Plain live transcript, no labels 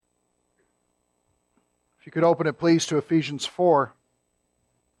If you could open it, please, to Ephesians 4.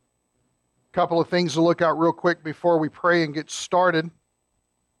 A couple of things to look out real quick before we pray and get started.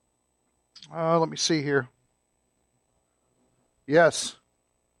 Let me see here. Yes.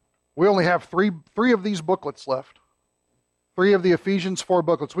 We only have three of these booklets left. 3 of the Ephesians 4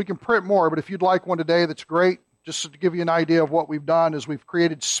 booklets. We can print more, but if you'd like one today, that's great. Just to give you an idea of what we've done is we've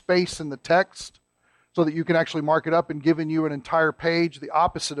created space in the text so that you can actually mark it up and given you an entire page, the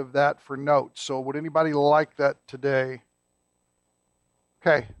opposite of that for notes. So would anybody like that today?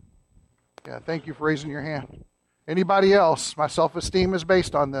 Okay. Yeah, thank you for raising your hand. Anybody else? My self-esteem is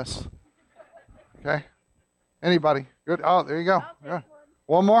based on this. Okay. Anybody? Good. Oh, there you go. Yeah.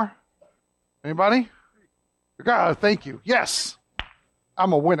 One more? Anybody? God, thank you. Yes.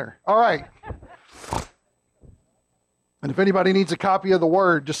 I'm a winner. All right. And if anybody needs a copy of the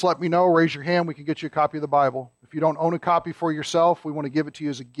Word, just let me know. Raise your hand. We can get you a copy of the Bible. If you don't own a copy for yourself, we want to give it to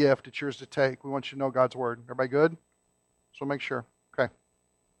you as a gift. It's yours to take. We want you to know God's Word. Everybody good? So make sure. Okay.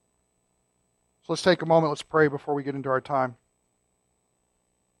 So let's take a moment. Let's pray before we get into our time.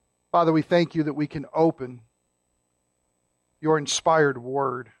 Father, we thank you that we can open your inspired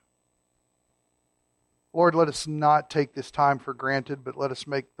Word. Lord, let us not take this time for granted, but let us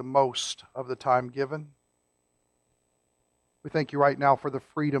make the most of the time given. We thank you right now for the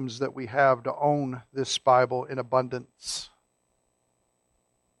freedoms that we have to own this Bible in abundance.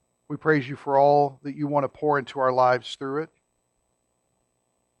 We praise you for all that you want to pour into our lives through it.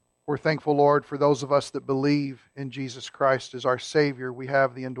 We're thankful, Lord, for those of us that believe in Jesus Christ as our Savior. We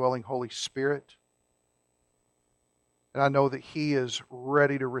have the indwelling Holy Spirit. And I know that He is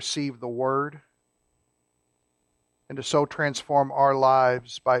ready to receive the Word and to so transform our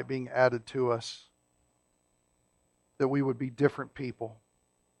lives by it being added to us, that we would be different people.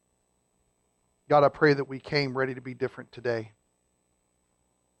 God, I pray that we came ready to be different today.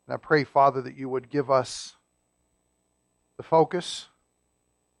 And I pray, Father, that you would give us the focus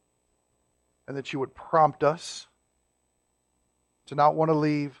and that you would prompt us to not want to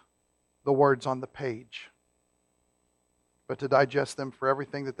leave the words on the page, but to digest them for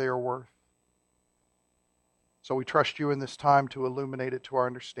everything that they are worth. So we trust you in this time to illuminate it to our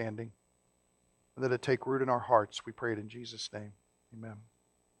understanding, and that it take root in our hearts. We pray it in Jesus' name. Amen.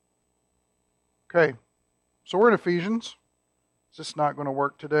 Okay, so we're in Ephesians. Is this not going to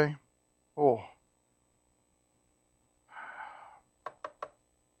work today? Oh.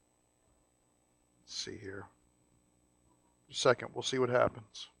 Let's see here. Just a second, we'll see what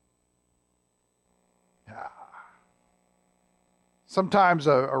happens. Yeah. Sometimes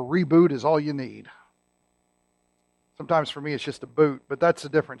a reboot is all you need. Sometimes for me it's just a boot, but that's a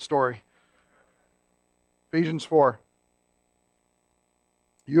different story. Ephesians 4.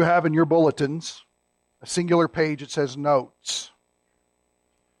 You have in your bulletins a singular page that says notes.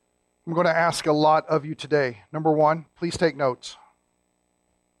 I'm going to ask a lot of you today. Number 1, please take notes.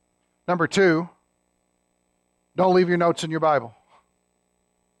 Number 2, don't leave your notes in your Bible.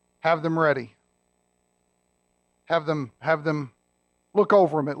 Have them ready. Have them look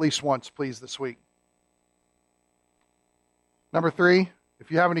over them at least once, please, this week. Number 3, if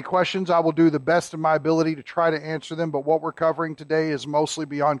you have any questions, I will do the best of my ability to try to answer them, but what we're covering today is mostly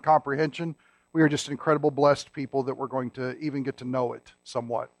beyond comprehension. We are just incredible, blessed people that we're going to even get to know it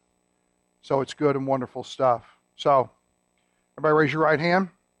somewhat. So it's good and wonderful stuff. So, everybody raise your right hand.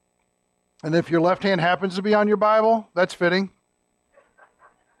 And if your left hand happens to be on your Bible, that's fitting.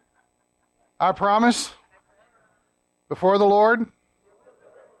 I promise, before the Lord,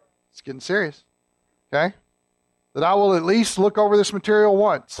 it's getting serious, okay? That I will at least look over this material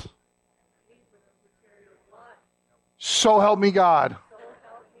once. So help me God.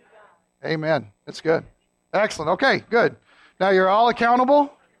 Amen. That's good. Excellent. Okay, good. Now you're all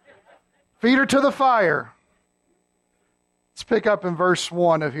accountable. Feet are to the fire. Let's pick up in verse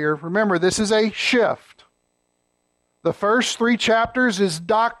 1 of here. Remember, this is a shift. The first 3 chapters is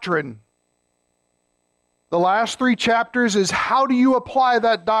doctrine. The last 3 chapters is how do you apply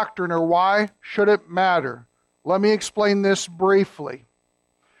that doctrine, or why should it matter? Let me explain this briefly.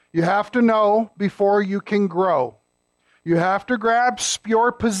 You have to know before you can grow. You have to grasp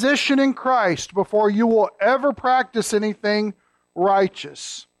your position in Christ before you will ever practice anything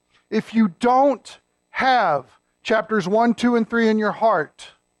righteous. If you don't have chapters 1, 2, and 3 in your heart,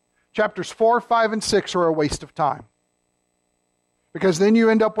 chapters 4, 5, and 6 are a waste of time. Because then you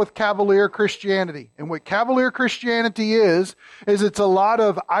end up with cavalier Christianity. And what cavalier Christianity is it's a lot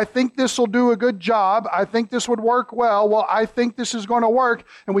of, I think this will do a good job. I think this would work well. Well, I think this is going to work.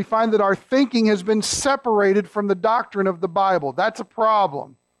 And we find that our thinking has been separated from the doctrine of the Bible. That's a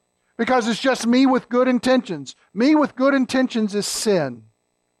problem. Because it's just me with good intentions. Me with good intentions is sin.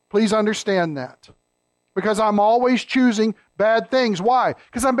 Please understand that. Because I'm always choosing bad things. Why?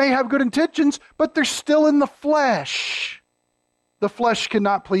 Because I may have good intentions, but they're still in the flesh. The flesh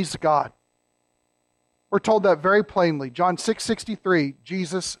cannot please God. We're told that very plainly. John 6:63,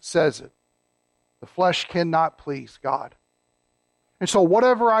 Jesus says it. The flesh cannot please God. And so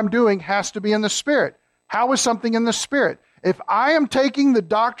whatever I'm doing has to be in the Spirit. How is something in the Spirit? If I am taking the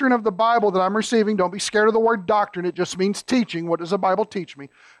doctrine of the Bible that I'm receiving, don't be scared of the word doctrine, it just means teaching. What does the Bible teach me?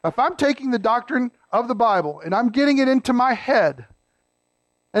 If I'm taking the doctrine of the Bible and I'm getting it into my head,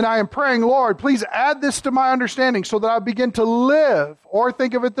 and I am praying, Lord, please add this to my understanding so that I begin to live. Or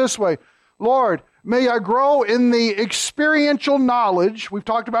think of it this way, Lord, may I grow in the experiential knowledge, we've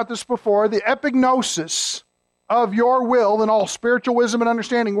talked about this before, the epignosis of your will and all spiritual wisdom and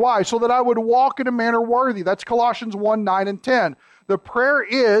understanding. Why? So that I would walk in a manner worthy. That's Colossians 1, 9 and 10. The prayer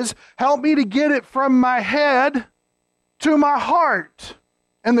is, help me to get it from my head to my heart.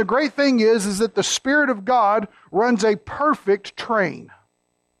 And the great thing is that the Spirit of God runs a perfect train.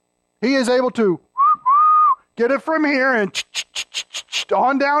 He is able to get it from here and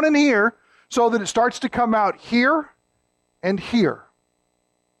on down in here so that it starts to come out here and here.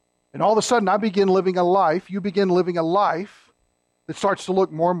 And all of a sudden, I begin living a life, you begin living a life that starts to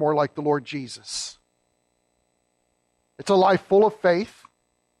look more and more like the Lord Jesus. It's a life full of faith.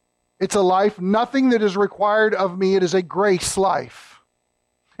 It's a life, nothing that is required of me. It is a grace life.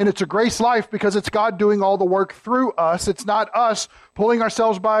 And it's a grace life because it's God doing all the work through us. It's not us pulling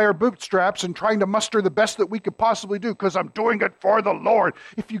ourselves by our bootstraps and trying to muster the best that we could possibly do because I'm doing it for the Lord.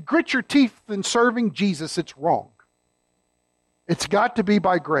 If you grit your teeth in serving Jesus, it's wrong. It's got to be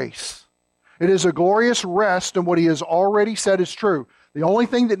by grace. It is a glorious rest in what He has already said is true. The only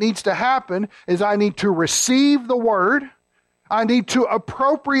thing that needs to happen is I need to receive the Word. I need to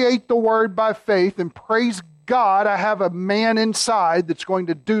appropriate the Word by faith, and praise God, I have a man inside that's going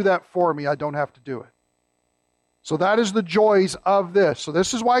to do that for me. I don't have to do it. So that is the joys of this. So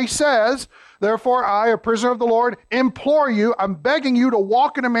this is why He says, therefore I, a prisoner of the Lord, implore you, I'm begging you to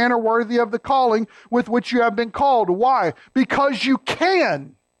walk in a manner worthy of the calling with which you have been called. Why? Because you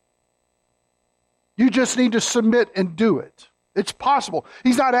can. You just need to submit and do it. It's possible.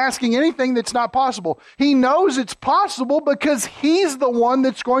 He's not asking anything that's not possible. He knows it's possible because He's the one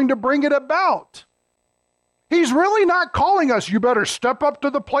that's going to bring it about. He's really not calling us, you better step up to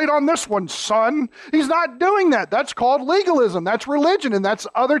the plate on this one, son. He's not doing that. That's called legalism. That's religion, and that's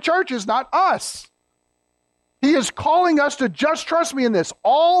other churches, not us. He is calling us to just trust me in this.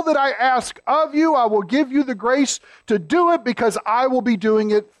 All that I ask of you, I will give you the grace to do it because I will be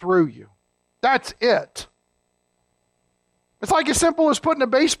doing it through you. That's it. It's like as simple as putting a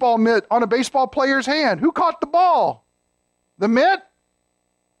baseball mitt on a baseball player's hand. Who caught the ball? The mitt?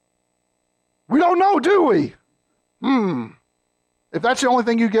 We don't know, do we? If that's the only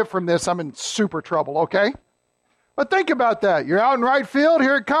thing you get from this, I'm in super trouble, okay? But think about that. You're out in right field,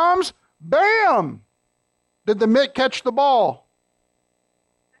 here it comes, bam! Did the mitt catch the ball?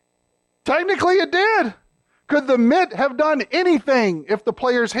 Technically it did. Could the mitt have done anything if the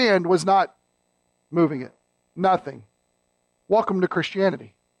player's hand was not moving it? Nothing. Welcome to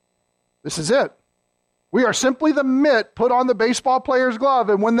Christianity. This is it. We are simply the mitt put on the baseball player's glove,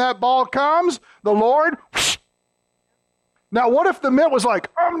 and when that ball comes, the Lord... Whoosh. Now, what if the mitt was like,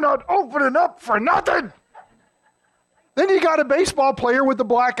 I'm not opening up for nothing? Then you got a baseball player with a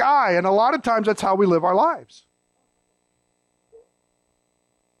black eye, and a lot of times that's how we live our lives.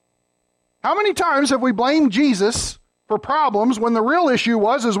 How many times have we blamed Jesus for problems when the real issue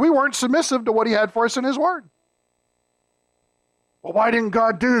was we weren't submissive to what He had for us in His Word? Well, why didn't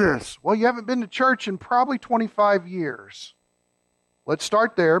God do this? Well, you haven't been to church in probably 25 years. Let's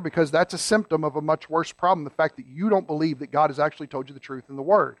start there because that's a symptom of a much worse problem, the fact that you don't believe that God has actually told you the truth in the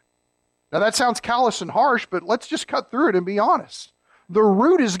Word. Now that sounds callous and harsh, but let's just cut through it and be honest. The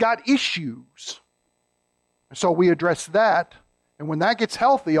root has got issues. So we address that, and when that gets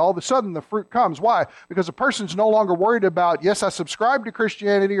healthy, all of a sudden the fruit comes. Why? Because a person's no longer worried about, yes, I subscribe to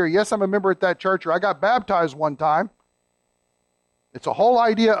Christianity, or yes, I'm a member at that church, or I got baptized one time. It's a whole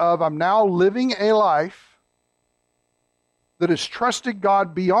idea of I'm now living a life that has trusted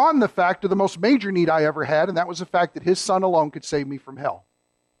God beyond the fact of the most major need I ever had, and that was the fact that His Son alone could save me from hell.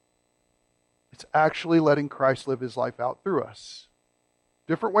 It's actually letting Christ live His life out through us.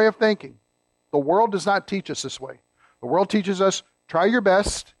 Different way of thinking. The world does not teach us this way. The world teaches us, try your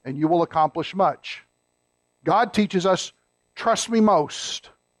best and you will accomplish much. God teaches us, trust me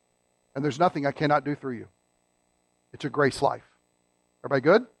most, and there's nothing I cannot do through you. It's a grace life. Everybody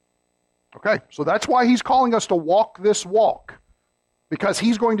good? Okay, so that's why He's calling us to walk this walk, because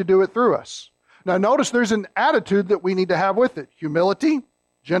He's going to do it through us. Now notice there's an attitude that we need to have with it. Humility,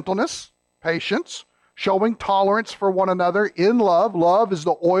 gentleness, patience, showing tolerance for one another in love. Love is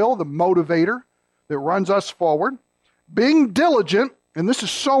the oil, the motivator that runs us forward. Being diligent, and this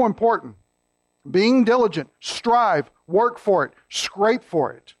is so important. Being diligent, strive, work for it, scrape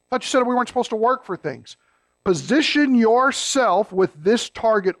for it. I thought you said we weren't supposed to work for things. Position yourself with this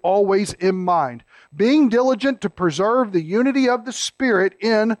target always in mind. Being diligent to preserve the unity of the Spirit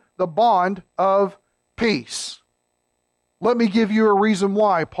in the bond of peace. Let me give you a reason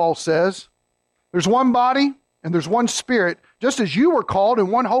why, Paul says. There's one body and there's one Spirit, just as you were called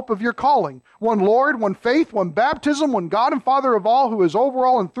in one hope of your calling. One Lord, one faith, one baptism, one God and Father of all, who is over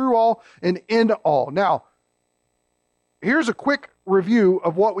all and through all and in all. Now, here's a quick review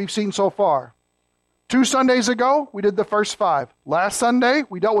of what we've seen so far. 2 Sundays ago, we did the first 5. Last Sunday,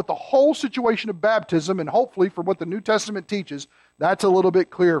 we dealt with the whole situation of baptism, and hopefully from what the New Testament teaches, that's a little bit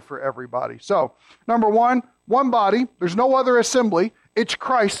clearer for everybody. So, number one body. There's no other assembly. It's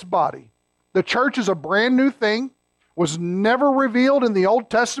Christ's body. The church is a brand new thing, was never revealed in the Old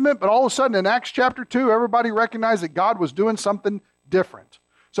Testament, but all of a sudden in Acts chapter 2, everybody recognized that God was doing something different.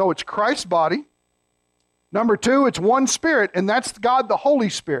 So it's Christ's body. Number 2, it's one Spirit, and that's God the Holy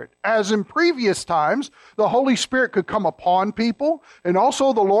Spirit. As in previous times, the Holy Spirit could come upon people, and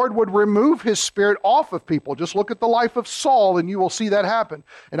also the Lord would remove His Spirit off of people. Just look at the life of Saul, and you will see that happen.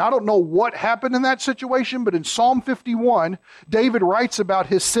 And I don't know what happened in that situation, but in Psalm 51, David writes about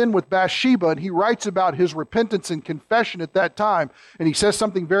his sin with Bathsheba, and he writes about his repentance and confession at that time. And he says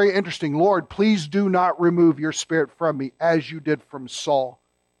something very interesting. Lord, please do not remove your Spirit from me, as you did from Saul.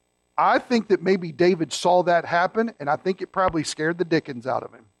 I think that maybe David saw that happen, and I think it probably scared the dickens out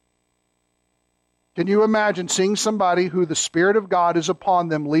of him. Can you imagine seeing somebody who the Spirit of God is upon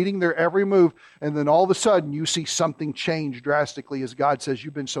them, leading their every move, and then all of a sudden you see something change drastically as God says,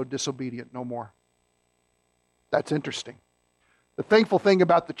 you've been so disobedient, no more. That's interesting. The thankful thing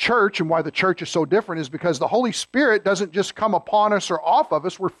about the church and why the church is so different is because the Holy Spirit doesn't just come upon us or off of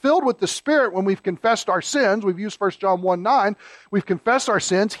us. We're filled with the Spirit when we've confessed our sins. We've used 1 John 1:9. We've confessed our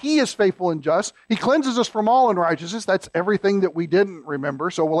sins. He is faithful and just. He cleanses us from all unrighteousness. That's everything that we didn't remember.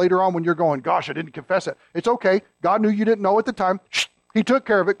 So later on when you're going, gosh, I didn't confess it. It's okay. God knew you didn't know at the time. He took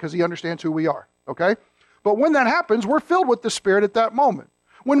care of it because He understands who we are. Okay? But when that happens, we're filled with the Spirit at that moment.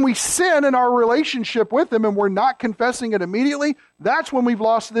 When we sin in our relationship with Him and we're not confessing it immediately, that's when we've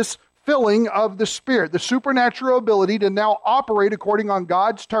lost this filling of the Spirit, the supernatural ability to now operate according on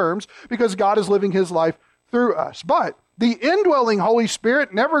God's terms because God is living His life through us. But the indwelling Holy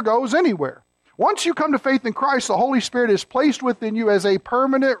Spirit never goes anywhere. Once you come to faith in Christ, the Holy Spirit is placed within you as a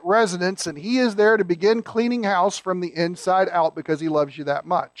permanent residence, and He is there to begin cleaning house from the inside out because He loves you that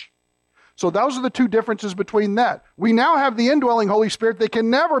much. So those are the two differences between that. We now have the indwelling Holy Spirit that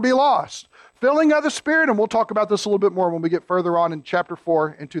can never be lost. Filling of the Spirit, and we'll talk about this a little bit more when we get further on in chapter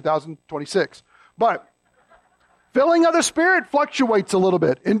 4 in 2026. But filling of the Spirit fluctuates a little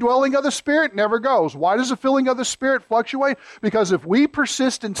bit. Indwelling of the Spirit never goes. Why does the filling of the Spirit fluctuate? Because if we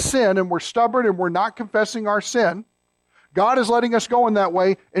persist in sin and we're stubborn and we're not confessing our sin, God is letting us go in that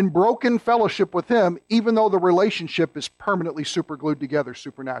way in broken fellowship with Him, even though the relationship is permanently superglued together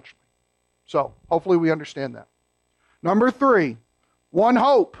supernaturally. So, hopefully we understand that. Number 3, one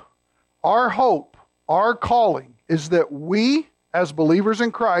hope. Our calling is that we, as believers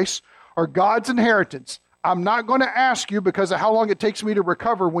in Christ, are God's inheritance. I'm not going to ask you because of how long it takes me to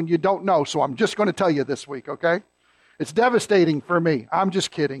recover when you don't know, so I'm just going to tell you this week, okay? It's devastating for me. I'm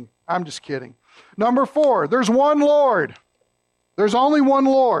just kidding. Number 4, there's one Lord. There's only one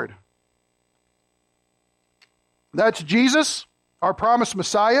Lord. That's Jesus, our promised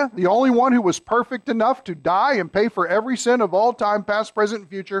Messiah, the only one who was perfect enough to die and pay for every sin of all time, past, present, and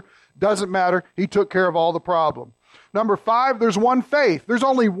future. Doesn't matter. He took care of all the problem. Number 5, there's one faith. There's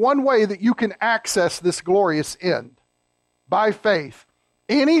only one way that you can access this glorious end. By faith.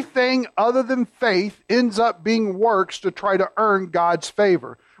 Anything other than faith ends up being works to try to earn God's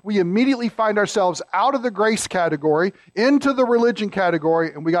favor. We immediately find ourselves out of the grace category, into the religion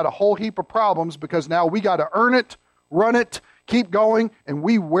category, and we got a whole heap of problems because now we got to earn it, run it, keep going, and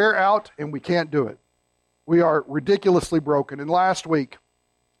we wear out and we can't do it. We are ridiculously broken. And last week,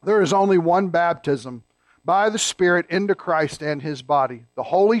 there is only one baptism by the Spirit into Christ and His body. The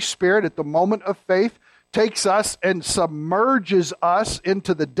Holy Spirit, at the moment of faith, takes us and submerges us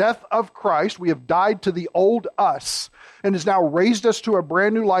into the death of Christ. We have died to the old us and has now raised us to a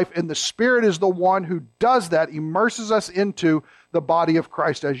brand new life. And the Spirit is the one who does that, immerses us into the body of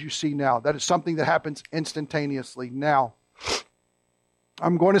Christ as you see now. That is something that happens instantaneously. Now,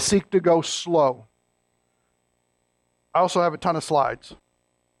 I'm going to seek to go slow. I also have a ton of slides.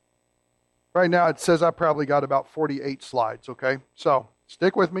 Right now it says I probably got about 48 slides, okay? So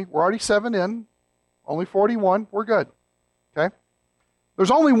stick with me. We're already 7 in. Only 41. We're good. Okay?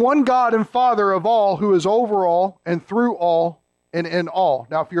 There's only one God and Father of all, who is over all and through all and in all.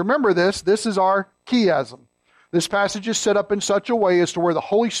 Now, if you remember this is our chiasm. This passage is set up in such a way as to where the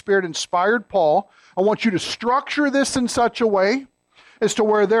Holy Spirit inspired Paul. I want you to structure this in such a way as to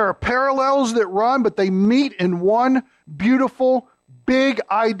where there are parallels that run, but they meet in one beautiful, big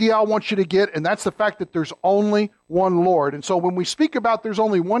idea I want you to get, and that's the fact that there's only one Lord. And so when we speak about there's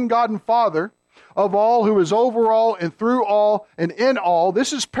only one God and Father of all, who is over all and through all and in all,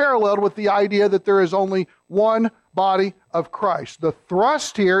 this is paralleled with the idea that there is only one body of Christ. The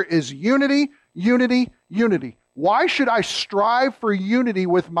thrust here is unity, unity, unity. Why should I strive for unity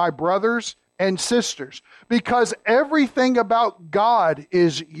with my brothers and sisters? Because everything about God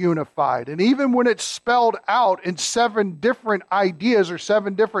is unified. And even when it's spelled out in 7 different ideas or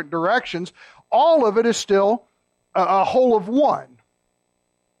 7 different directions, all of it is still a whole of one.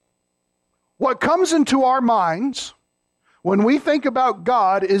 What comes into our minds when we think about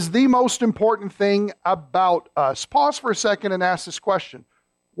God is the most important thing about us. Pause for a second and ask this question.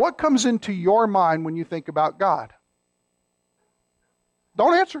 What comes into your mind when you think about God?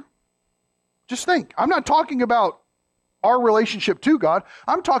 Don't answer. Just think. I'm not talking about our relationship to God.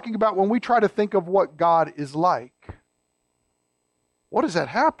 I'm talking about when we try to think of what God is like. What does that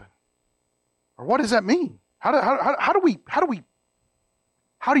happen? Or what does that mean? How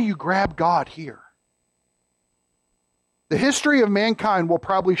do you grab God here? The history of mankind will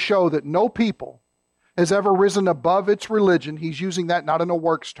probably show that no people has ever risen above its religion. He's using that not in a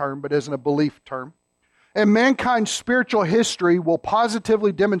works term, but as in a belief term. And mankind's spiritual history will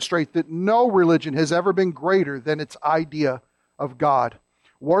positively demonstrate that no religion has ever been greater than its idea of God.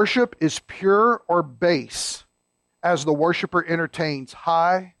 Worship is pure or base as the worshiper entertains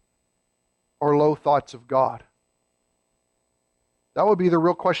high or low thoughts of God. That would be the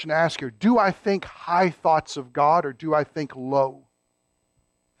real question to ask here. Do I think high thoughts of God, or do I think low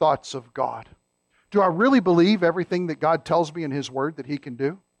thoughts of God? Do I really believe everything that God tells me in His Word that He can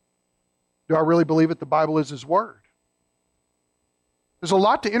do? Do I really believe that the Bible is His Word? There's a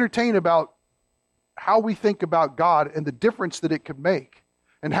lot to entertain about how we think about God and the difference that it could make,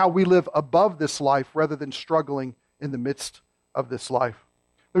 and how we live above this life rather than struggling in the midst of this life.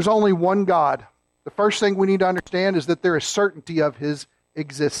 There's only one God. The first thing we need to understand is that there is certainty of His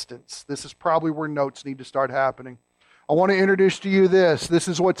existence. This is probably where notes need to start happening. I want to introduce to you this. This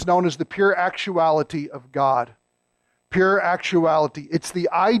is what's known as the pure actuality of God. Pure actuality. It's the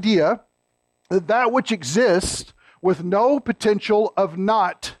idea that that which exists with no potential of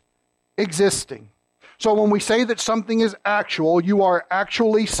not existing. So when we say that something is actual, you are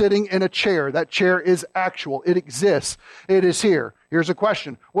actually sitting in a chair. That chair is actual. It exists. It is here. Here's a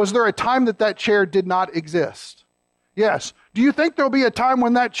question. Was there a time that that chair did not exist? Yes. Do you think there'll be a time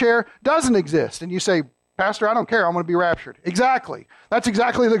when that chair doesn't exist? And you say, Pastor, I don't care. I'm going to be raptured. Exactly. That's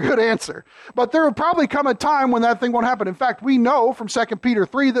exactly the good answer. But there will probably come a time when that thing won't happen. In fact, we know from 2 Peter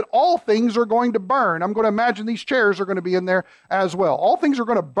 3 that all things are going to burn. I'm going to imagine these chairs are going to be in there as well. All things are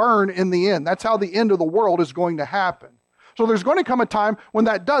going to burn in the end. That's how the end of the world is going to happen. So there's going to come a time when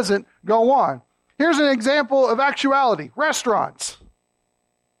that doesn't go on. Here's an example of actuality. Restaurants.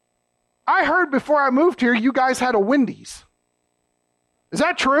 I heard before I moved here you guys had a Wendy's. Is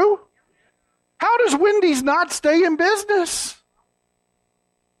that true? How does Wendy's not stay in business?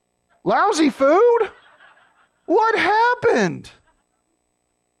 Lousy food? What happened?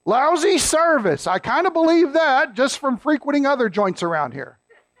 Lousy service. I kind of believe that just from frequenting other joints around here.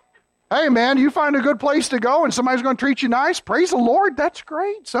 Hey man, you find a good place to go and somebody's going to treat you nice? Praise the Lord, that's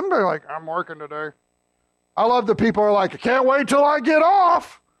great. Somebody like, I'm working today. I love the people who are like, I can't wait till I get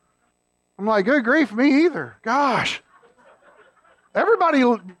off. I'm like, good grief, me either. Gosh. Everybody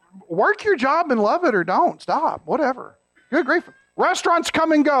work your job and love it or don't. Stop. Whatever. Good grief. Restaurants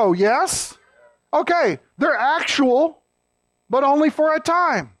come and go. Yes? Okay. They're actual, but only for a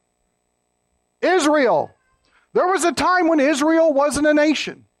time. Israel. There was a time when Israel wasn't a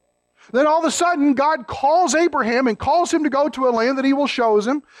nation. Then all of a sudden, God calls Abraham and calls him to go to a land that He will shows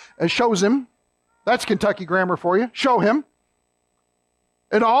him. That's Kentucky grammar for you. Show him.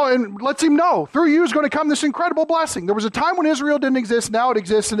 And lets him know, through you is going to come this incredible blessing. There was a time when Israel didn't exist, now it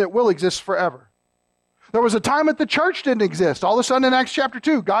exists, and it will exist forever. There was a time that the church didn't exist. All of a sudden in Acts chapter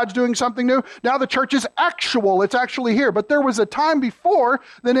 2, God's doing something new. Now the church is actual, it's actually here. But there was a time before,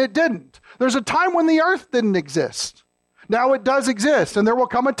 then it didn't. There's a time when the earth didn't exist. Now it does exist, and there will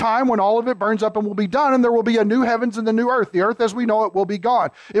come a time when all of it burns up and will be done, and there will be a new heavens and the new earth. The earth as we know it will be gone.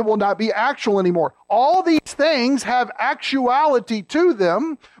 It will not be actual anymore. All these things have actuality to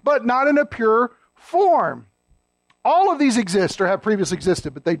them, but not in a pure form. All of these exist or have previously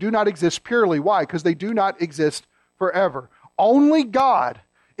existed, but they do not exist purely. Why? Because they do not exist forever. Only God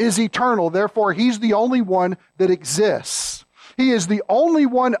is eternal. Therefore, he's the only one that exists. He is the only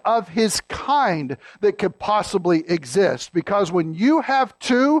one of his kind that could possibly exist. Because when you have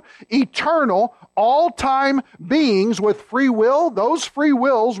two eternal, all-time beings with free will, those free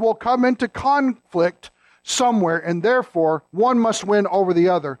wills will come into conflict somewhere, and therefore one must win over the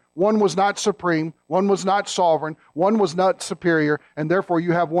other. One was not supreme, one was not sovereign, one was not superior, and therefore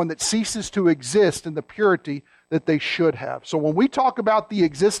you have one that ceases to exist in the purity that they should have. So when we talk about the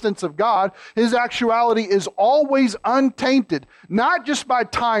existence of God, his actuality is always untainted, not just by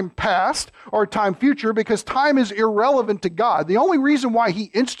time past or time future, because time is irrelevant to God. The only reason why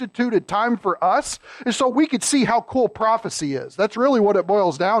he instituted time for us is so we could see how cool prophecy is. That's really what it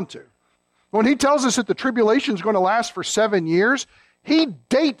boils down to. When he tells us that the tribulation is going to last for 7 years, he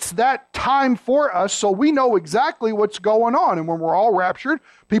dates that time for us so we know exactly what's going on. And when we're all raptured,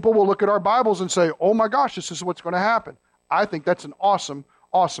 people will look at our Bibles and say, oh my gosh, this is what's going to happen. I think that's an awesome,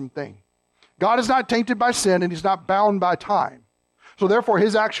 awesome thing. God is not tainted by sin and he's not bound by time. So therefore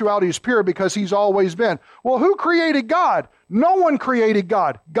his actuality is pure because he's always been. Well, who created God? No one created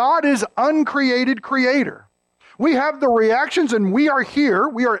God. God is uncreated creator. We have the reactions and we are here.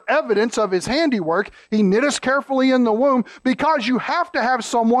 We are evidence of his handiwork. He knit us carefully in the womb because you have to have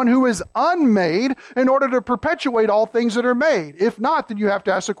someone who is unmade in order to perpetuate all things that are made. If not, then you have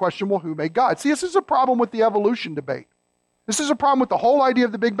to ask the question, well, who made God? See, this is a problem with the evolution debate. This is a problem with the whole idea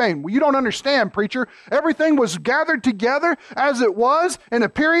of the Big Bang. Well, you don't understand, preacher. Everything was gathered together as it was in a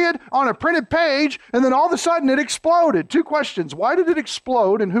period on a printed page, and then all of a sudden it exploded. 2 questions. Why did it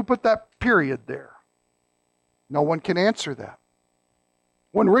explode and who put that period there? No one can answer that.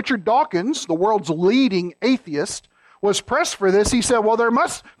 When Richard Dawkins, the world's leading atheist, was pressed for this, he said, well, there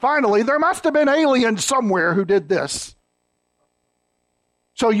must have been aliens somewhere who did this.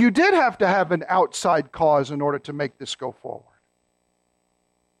 So you did have to have an outside cause in order to make this go forward.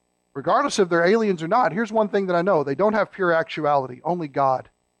 Regardless if they're aliens or not, here's one thing that I know. They don't have pure actuality. Only God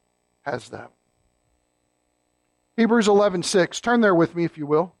has that. Hebrews 11:6. Turn there with me if you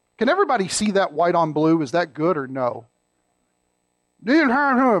will. Can everybody see that white on blue? Is that good or no?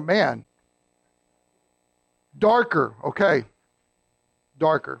 Man. Darker. Okay.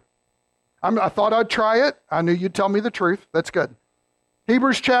 Darker. I thought I'd try it. I knew you'd tell me the truth. That's good.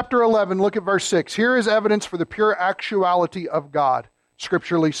 Hebrews chapter 11, look at verse 6. Here is evidence for the pure actuality of God,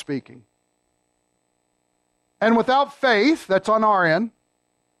 scripturally speaking. And without faith, that's on our end,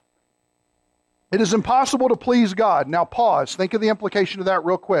 it is impossible to please God. Now pause. Think of the implication of that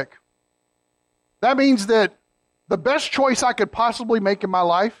real quick. That means that the best choice I could possibly make in my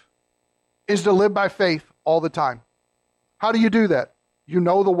life is to live by faith all the time. How do you do that? You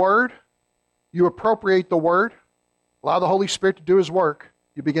know the Word. You appropriate the Word. Allow the Holy Spirit to do his work.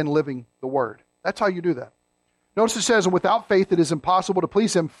 You begin living the Word. That's how you do that. Notice it says, without faith it is impossible to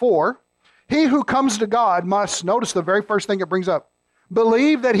please him, for he who comes to God must, notice the very first thing it brings up,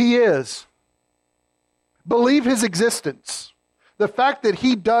 believe that he is. Believe his existence. The fact that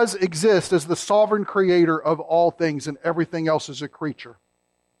he does exist as the sovereign creator of all things and everything else is a creature.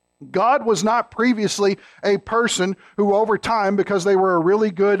 God was not previously a person who over time, because they were a really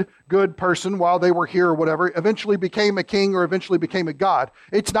good person while they were here or whatever, eventually became a king or eventually became a god.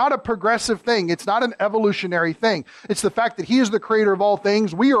 It's not a progressive thing. It's not an evolutionary thing. It's the fact that he is the creator of all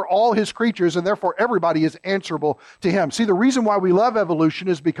things. We are all his creatures and therefore everybody is answerable to him. See, the reason why we love evolution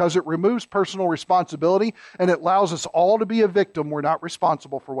is because it removes personal responsibility and it allows us all to be a victim. We're not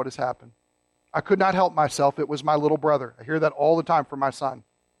responsible for what has happened. I could not help myself. It was my little brother. I hear that all the time from my son.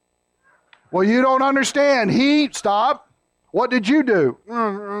 Well, you don't understand. Stop. What did you do?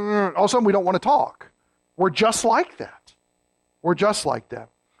 All of a sudden, we don't want to talk. We're just like that. We're just like that.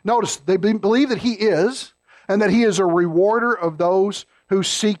 Notice, they believe that he is, and that he is a rewarder of those who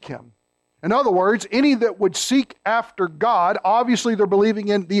seek him. In other words, any that would seek after God, obviously they're believing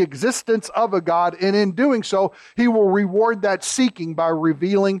in the existence of a God, and in doing so, he will reward that seeking by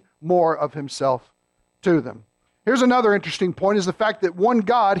revealing more of himself to them. Here's another interesting point, is the fact that one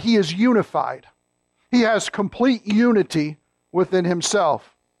God, he is unified. He has complete unity within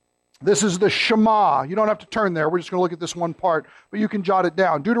himself. This is the Shema. You don't have to turn there. We're just going to look at this one part, but you can jot it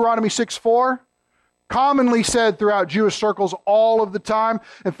down. Deuteronomy 6:4, commonly said throughout Jewish circles all of the time.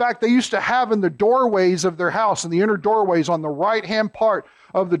 In fact, they used to have in the doorways of their house, in the inner doorways on the right-hand part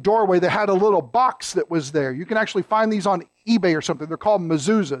of the doorway, they had a little box that was there. You can actually find these on eBay or something. They're called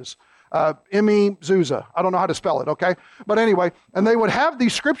mezuzahs. M-E Zuzah. I don't know how to spell it, okay? But anyway, and they would have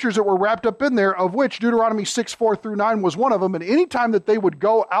these scriptures that were wrapped up in there, of which Deuteronomy 6:4-9 was one of them. And anytime that they would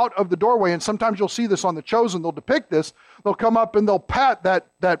go out of the doorway, and sometimes you'll see this on The Chosen, they'll depict this, they'll come up and they'll pat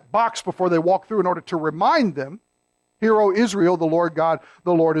that box before they walk through in order to remind them, "Hear, O Israel, the Lord God,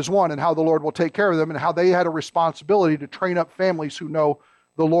 the Lord is one," and how the Lord will take care of them, and how they had a responsibility to train up families who know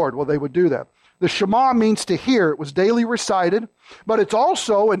the Lord. Well, they would do that. The Shema means to hear. It was daily recited, but it's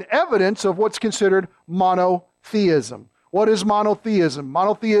also an evidence of what's considered monotheism. What is monotheism?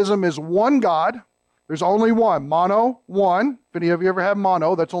 Monotheism is one God. There's only one. Mono, one. If any of you ever have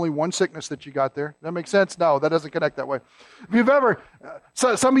mono, that's only one sickness that you got there. Does that make sense? No, that doesn't connect that way. If you've ever,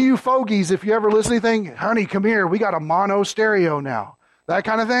 some of you fogies, if you ever listen to anything, "Honey, come here, we got a mono stereo now." That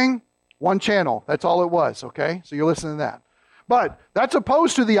kind of thing, one channel. That's all it was, okay? So you're listening to that. But that's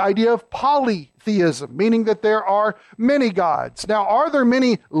opposed to the idea of polytheism, meaning that there are many gods. Now, are there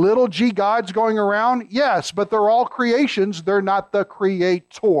many little g gods going around? Yes, but they're all creations. They're not the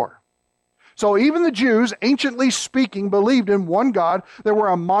creator. So even the Jews, anciently speaking, believed in one God. They were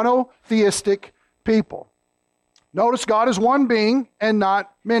a monotheistic people. Notice God is one being and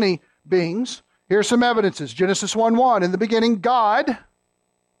not many beings. Here's some evidences. Genesis 1:1, in the beginning, God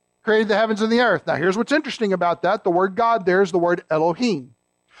created the heavens and the earth. Now, here's what's interesting about that. The word God there is the word Elohim.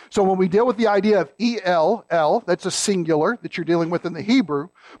 So when we deal with the idea of E-L-L, that's a singular that you're dealing with in the Hebrew.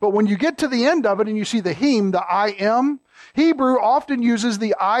 But when you get to the end of it and you see the him, the I am, Hebrew often uses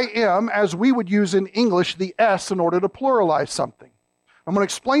the I am as we would use in English the S in order to pluralize something. I'm going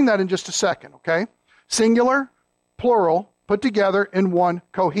to explain that in just a second, okay? Singular, plural, put together in one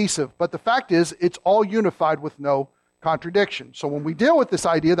cohesive. But the fact is, it's all unified with no contradiction. So when we deal with this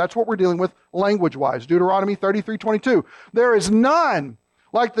idea, that's what we're dealing with language-wise. Deuteronomy 33:22. There is none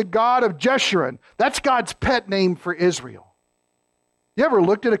like the God of Jeshurun. That's God's pet name for Israel. You ever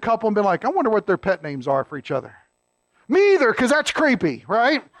looked at a couple and been like, I wonder what their pet names are for each other? Me either, because that's creepy,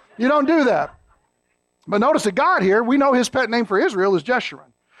 right? You don't do that. But notice that God here, we know his pet name for Israel is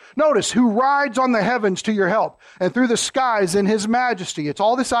Jeshurun. Notice, who rides on the heavens to your help, and through the skies in his majesty. It's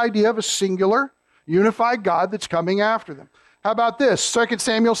all this idea of a singular, unified God that's coming after them. How about this? 2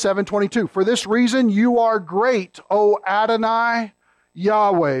 Samuel 7:22. For this reason you are great, O Adonai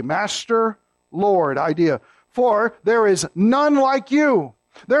Yahweh, Master, Lord. Idea. For there is none like you.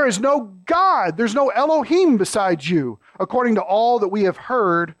 There is no God. There's no Elohim besides you, according to all that we have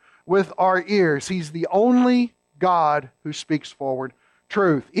heard with our ears. He's the only God who speaks forward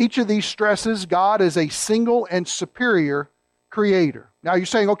truth. Each of these stresses God is a single and superior creator. Now you're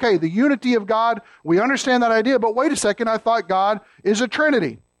saying, okay, the unity of God, we understand that idea, but wait a second, I thought God is a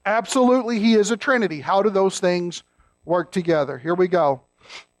Trinity. Absolutely, he is a Trinity. How do those things work together? Here we go.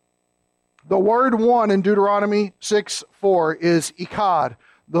 The word one in Deuteronomy 6:4 is Echad.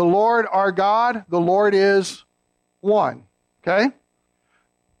 The Lord our God, the Lord is one. Okay?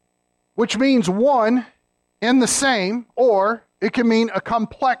 Which means one in the same, or it can mean a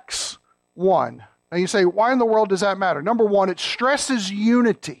complex one. Now you say, why in the world does that matter? Number one, it stresses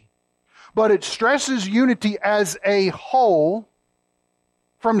unity. But it stresses unity as a whole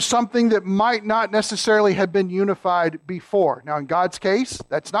from something that might not necessarily have been unified before. Now in God's case,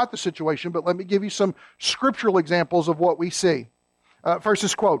 that's not the situation, but let me give you some scriptural examples of what we see. First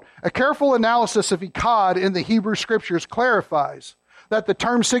is quote, a careful analysis of Echad in the Hebrew scriptures clarifies that the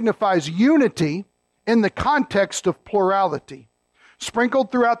term signifies unity in the context of plurality.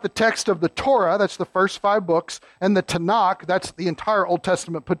 Sprinkled throughout the text of the Torah, that's the first 5 books, and the Tanakh, that's the entire Old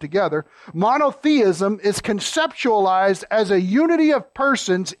Testament put together, monotheism is conceptualized as a unity of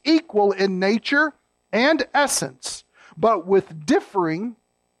persons equal in nature and essence, but with differing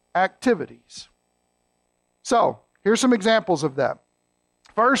activities. So, here's some examples of that.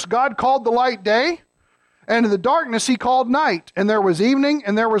 First, God called the light day, and in the darkness he called night, and there was evening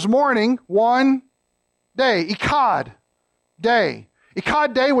and there was morning, one day. Echad, day.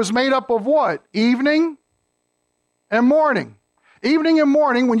 Echad day was made up of what? Evening and morning. Evening and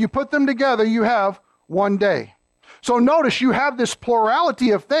morning, when you put them together, you have one day. So notice you have this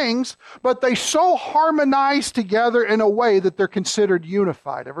plurality of things, but they so harmonize together in a way that they're considered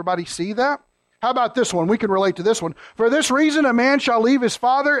unified. Everybody see that? How about this one? We can relate to this one. For this reason, a man shall leave his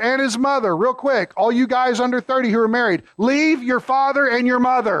father and his mother. Real quick, all you guys under 30 who are married, leave your father and your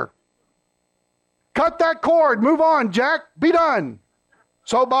mother. Cut that cord. Move on, Jack. Be done.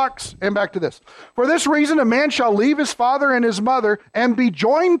 Soapbox, and back to this. For this reason, a man shall leave his father and his mother and be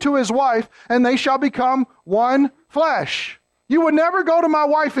joined to his wife, and they shall become one flesh. You would never go to my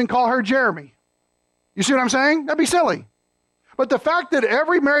wife and call her Jeremy. You see what I'm saying? That'd be silly. But the fact that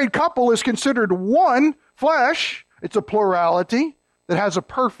every married couple is considered one flesh, it's a plurality that has a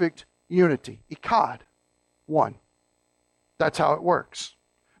perfect unity. Echad, one. That's how it works.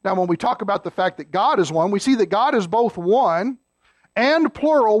 Now, when we talk about the fact that God is one, we see that God is both one and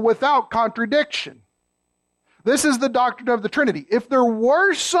plural without contradiction. This is the doctrine of the Trinity. If there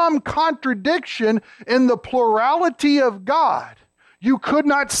were some contradiction in the plurality of God, you could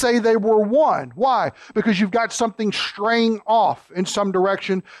not say they were one. Why? Because you've got something straying off in some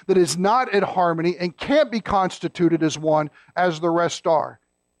direction that is not in harmony and can't be constituted as one as the rest are.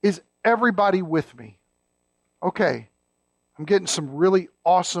 Is everybody with me? Okay. I'm getting some really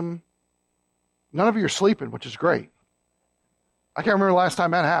awesome... None of you are sleeping, which is great. I can't remember the last time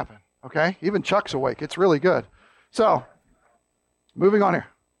that happened. Okay? Even Chuck's awake. It's really good. So, moving on here.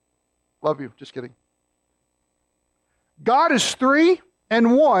 Love you. Just kidding. God is three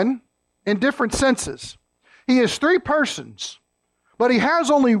and one in different senses. He is three persons, but he has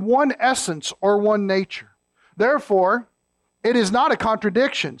only one essence or one nature. Therefore, it is not a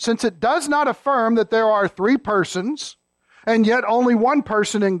contradiction, since it does not affirm that there are three persons and yet only one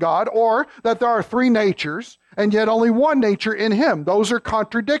person in God, or that there are three natures and yet only one nature in him. Those are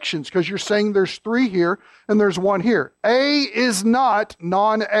contradictions because you're saying there's three here and there's one here. A is not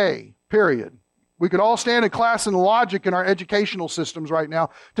non-A, period. We could all stand in class in logic in our educational systems right now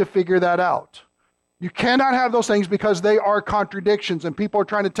to figure that out. You cannot have those things because they are contradictions, and people are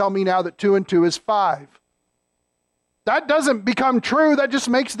trying to tell me now that 2 and 2 is 5. That doesn't become true. That just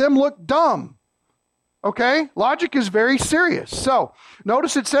makes them look dumb. Okay? Logic is very serious. So,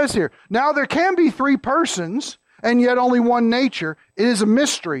 notice it says here, now there can be three persons and yet only one nature. It is a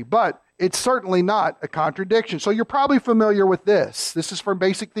mystery, but it's certainly not a contradiction. So you're probably familiar with this. This is from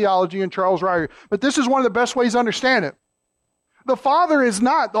Basic Theology and Charles Ryrie. But this is one of the best ways to understand it. The Father is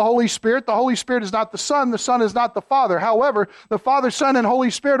not the Holy Spirit. The Holy Spirit is not the Son. The Son is not the Father. However, the Father, Son, and Holy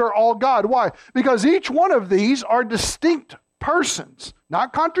Spirit are all God. Why? Because each one of these are distinct persons,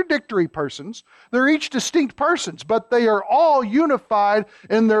 not contradictory persons. They're each distinct persons, but they are all unified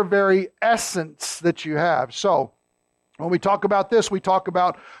in their very essence that you have. So, when we talk about this, we talk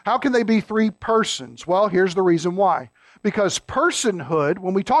about how can they be three persons? Well, here's the reason why. Because personhood,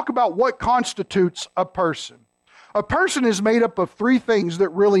 when we talk about what constitutes a person is made up of three things that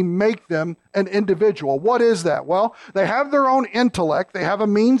really make them an individual. What is that? Well, they have their own intellect. They have a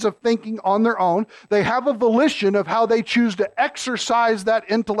means of thinking on their own. They have a volition of how they choose to exercise that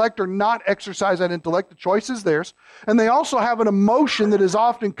intellect or not exercise that intellect. The choice is theirs. And they also have an emotion that is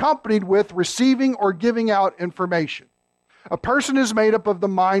often accompanied with receiving or giving out information. A person is made up of the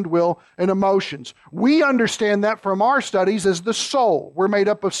mind, will, and emotions. We understand that from our studies as the soul. We're made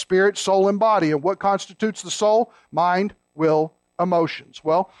up of spirit, soul, and body. And what constitutes the soul? Mind, will, emotions.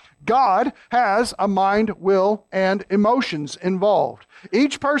 Well, God has a mind, will, and emotions involved.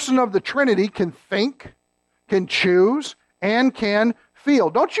 Each person of the Trinity can think, can choose, and can feel.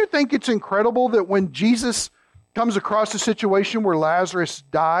 Don't you think it's incredible that when Jesus comes across a situation where Lazarus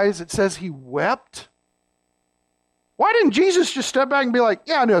dies, it says he wept? Why didn't Jesus just step back and be like,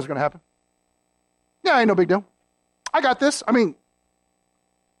 yeah, I knew it was going to happen. Yeah, ain't no big deal. I got this. I mean,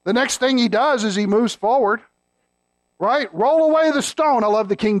 the next thing he does is he moves forward, right? Roll away the stone. I love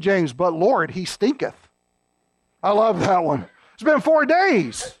the King James, but Lord, he stinketh. I love that one. It's been 4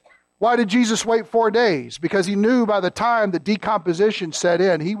 days. Why did Jesus wait 4 days? Because he knew by the time the decomposition set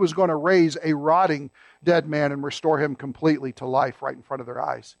in, he was going to raise a rotting dead man and restore him completely to life right in front of their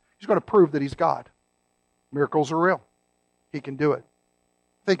eyes. He's going to prove that he's God. Miracles are real. He can do it.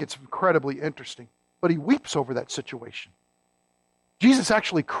 I think it's incredibly interesting. But he weeps over that situation. Jesus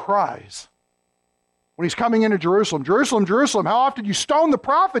actually cries when he's coming into Jerusalem. Jerusalem, Jerusalem, how often you stone the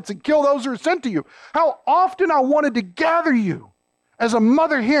prophets and kill those who are sent to you. How often I wanted to gather you as a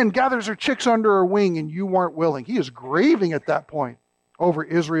mother hen gathers her chicks under her wing and you weren't willing. He is grieving at that point over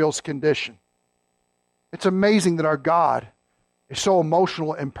Israel's condition. It's amazing that our God is so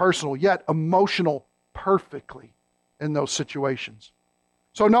emotional and personal, yet emotional perfectly in those situations.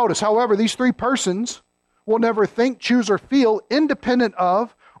 So notice, however, these three persons will never think, choose, or feel independent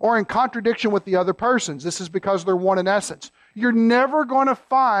of or in contradiction with the other persons. This is because they're one in essence. You're never going to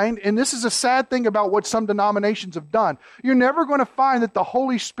find, and this is a sad thing about what some denominations have done, you're never going to find that the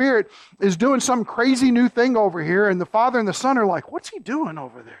Holy Spirit is doing some crazy new thing over here and the Father and the Son are like, what's he doing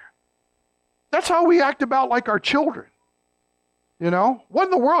over there? That's how we act about like our children. You know, what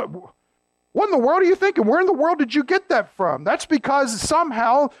in the world are you thinking? Where in the world did you get that from? That's because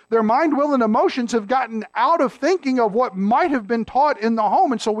somehow their mind, will, and emotions have gotten out of thinking of what might have been taught in the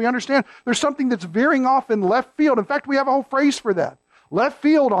home. And so we understand there's something that's veering off in left field. In fact, we have a whole phrase for that. Left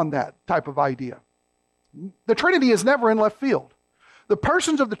field on that type of idea. The Trinity is never in left field. The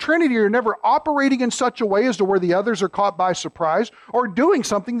persons of the Trinity are never operating in such a way as to where the others are caught by surprise or doing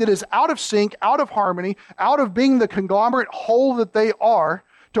something that is out of sync, out of harmony, out of being the conglomerate whole that they are,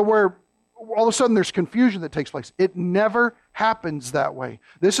 to where all of a sudden there's confusion that takes place. It never happens that way.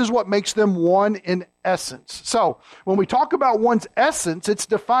 This is what makes them one in essence. So when we talk about one's essence, it's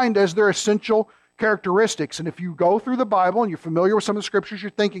defined as their essential characteristics. And if you go through the Bible and you're familiar with some of the scriptures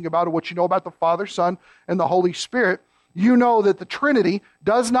you're thinking about, or what you know about the Father, Son, and the Holy Spirit, you know that the Trinity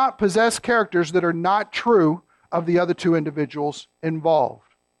does not possess characters that are not true of the other two individuals involved.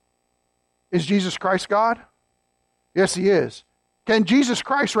 Is Jesus Christ God? Yes, He is. Can Jesus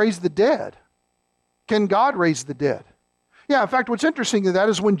Christ raise the dead? Can God raise the dead? Yeah, in fact, what's interesting in that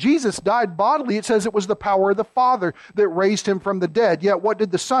is when Jesus died bodily, it says it was the power of the Father that raised Him from the dead. Yet what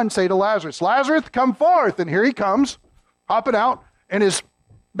did the Son say to Lazarus? Lazarus, come forth. And here he comes, hopping out in his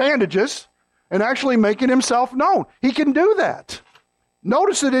bandages and actually making himself known. He can do that.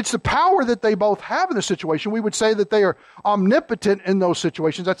 Notice that it's the power that they both have in the situation. We would say that they are omnipotent in those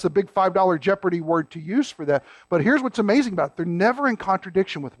situations. That's the big $5 Jeopardy word to use for that. But here's what's amazing about it. They're never in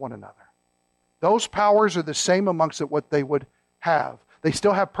contradiction with one another. Those powers are the same amongst it what they would have. They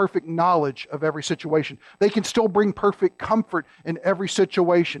still have perfect knowledge of every situation. They can still bring perfect comfort in every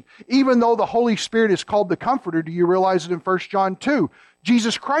situation. Even though the Holy Spirit is called the Comforter, do you realize that in 1 John 2,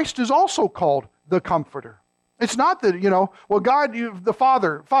 Jesus Christ is also called the Comforter? It's not that, well, God, the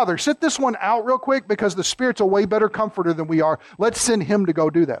Father, sit this one out real quick because the Spirit's a way better comforter than we are. Let's send Him to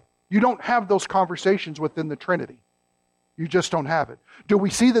go do that. You don't have those conversations within the Trinity. You just don't have it. Do we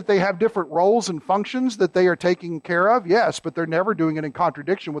see that they have different roles and functions that they are taking care of? Yes, but they're never doing it in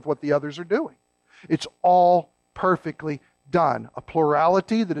contradiction with what the others are doing. It's all perfectly done. A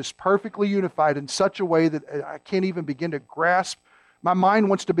plurality that is perfectly unified in such a way that I can't even begin to grasp. My mind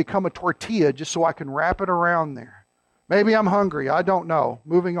wants to become a tortilla just so I can wrap it around there. Maybe I'm hungry. I don't know.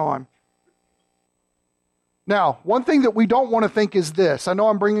 Moving on. Now, one thing that we don't want to think is this. I know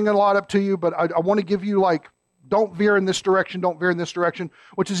I'm bringing a lot up to you, but I want to give you don't veer in this direction, don't veer in this direction,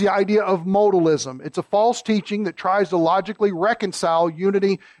 which is the idea of modalism. It's a false teaching that tries to logically reconcile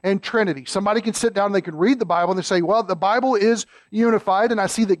unity and Trinity. Somebody can sit down and they can read the Bible and they say, well, the Bible is unified, and I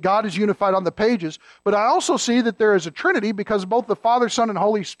see that God is unified on the pages, but I also see that there is a Trinity because both the Father, Son, and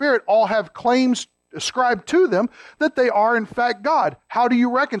Holy Spirit all have claims ascribed to them that they are in fact God. How do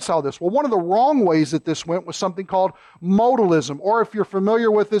you reconcile this? Well, one of the wrong ways that this went was something called modalism, or if you're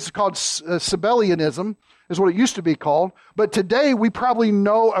familiar with this, it's called Sabellianism, is what it used to be called. But today we probably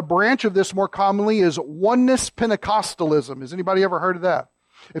know a branch of this more commonly is Oneness Pentecostalism. Has anybody ever heard of that?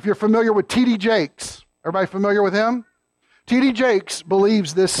 If you're familiar with T.D. Jakes, everybody familiar with him? T.D. Jakes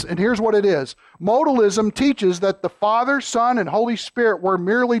believes this, and here's what it is. Modalism teaches that the Father, Son, and Holy Spirit were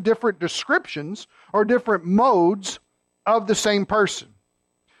merely different descriptions or different modes of the same person.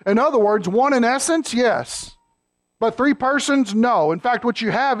 In other words, one in essence, yes. But three persons, no. In fact, what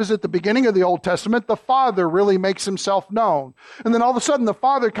you have is at the beginning of the Old Testament, the Father really makes Himself known. And then all of a sudden, the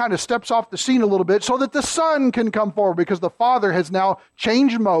Father kind of steps off the scene a little bit so that the Son can come forward because the Father has now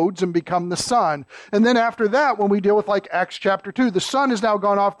changed modes and become the Son. And then after that, when we deal with Acts chapter 2, the Son has now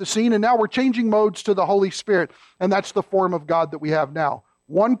gone off the scene and now we're changing modes to the Holy Spirit. And that's the form of God that we have now.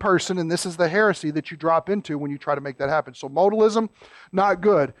 One person, and this is the heresy that you drop into when you try to make that happen. So modalism, not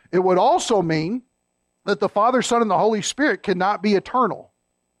good. It would also mean that the Father, Son, and the Holy Spirit cannot be eternal.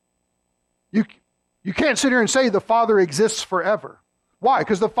 You can't sit here and say the Father exists forever. Why?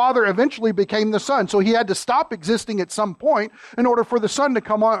 Because the Father eventually became the Son, so He had to stop existing at some point in order for the Son to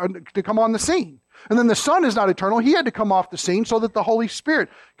come on the scene. And then the Son is not eternal. He had to come off the scene so that the Holy Spirit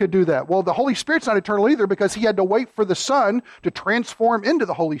could do that. Well, the Holy Spirit's not eternal either because He had to wait for the Son to transform into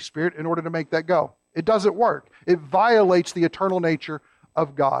the Holy Spirit in order to make that go. It doesn't work. It violates the eternal nature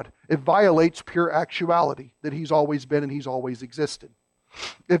of God. It violates pure actuality that He's always been and He's always existed.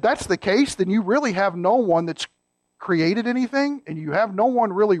 If that's the case, then you really have no one that's created anything, and you have no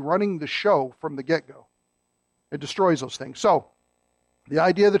one really running the show from the get-go. It destroys those things. So, the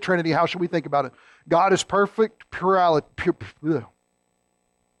idea of the Trinity, how should we think about it? God is perfect plurality,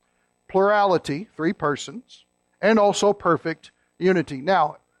 three persons, and also perfect unity.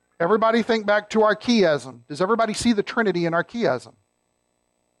 Now, everybody think back to our chiasm. Does everybody see the Trinity in our chiasm?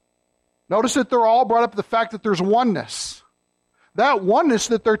 Notice that they're all brought up the fact that there's oneness. That oneness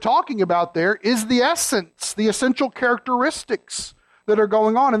that they're talking about there is the essence, the essential characteristics that are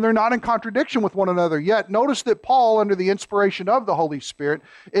going on, and they're not in contradiction with one another. Yet, notice that Paul, under the inspiration of the Holy Spirit,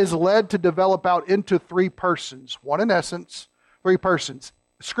 is led to develop out into three persons. One in essence, three persons.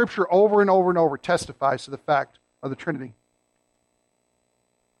 Scripture over and over and over testifies to the fact of the Trinity.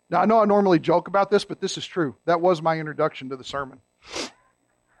 Now, I know I normally joke about this, but this is true. That was my introduction to the sermon.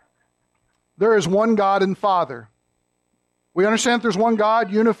 there is one God and Father. We understand that there's one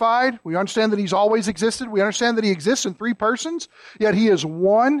God, unified. We understand that He's always existed. We understand that He exists in three persons, yet He is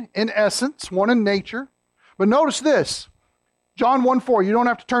one in essence, one in nature. But notice this, John 1:4. You don't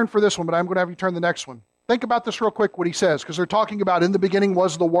have to turn for this one, but I'm going to have you turn the next one. Think about this real quick, what he says, because they're talking about in the beginning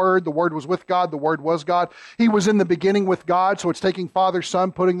was the Word was with God, the Word was God. He was in the beginning with God, so it's taking Father,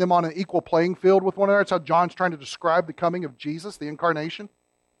 Son, putting them on an equal playing field with one another. That's how John's trying to describe the coming of Jesus, the incarnation.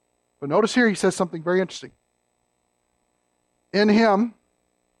 But notice here he says something very interesting. In Him,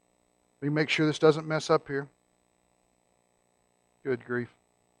 let me make sure this doesn't mess up here. Good grief.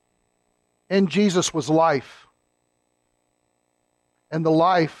 In Jesus was life, and the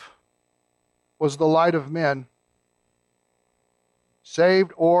life was the light of men,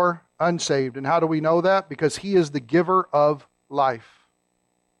 saved or unsaved. And how do we know that? Because He is the giver of life.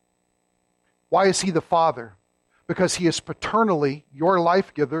 Why is He the Father? Because He is paternally your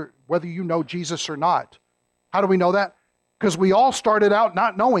life giver, whether you know Jesus or not. How do we know that? Because we all started out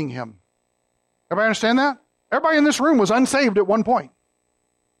not knowing Him. Everybody understand that? Everybody in this room was unsaved at one point.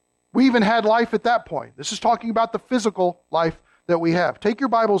 We even had life at that point. This is talking about the physical life that we have. Take your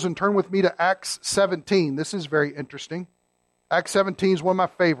Bibles and turn with me to Acts 17. This is very interesting. Acts 17 is one of my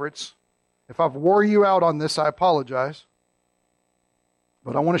favorites. If I've wore you out on this, I apologize.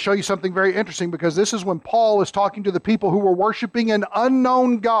 But I want to show you something very interesting, because this is when Paul is talking to the people who were worshiping an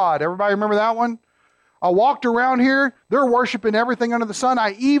unknown God. Everybody remember that one? I walked around here, they're worshiping everything under the sun.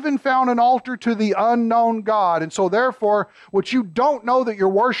 I even found an altar to the unknown God. And so therefore, what you don't know that you're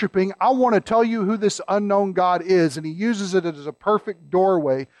worshiping, I want to tell you who this unknown God is. And he uses it as a perfect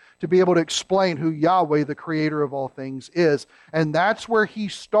doorway to be able to explain who Yahweh, the creator of all things, is. And that's where he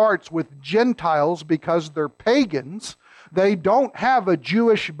starts with Gentiles, because they're pagans. They don't have a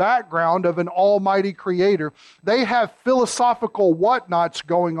Jewish background of an almighty creator. They have philosophical whatnots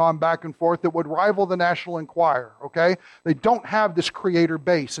going on back and forth that would rival the National Enquirer, okay? They don't have this creator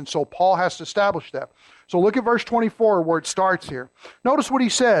base, and so Paul has to establish that. So look at verse 24 where it starts here. Notice what he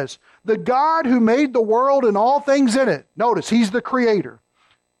says. The God who made the world and all things in it. Notice, He's the creator.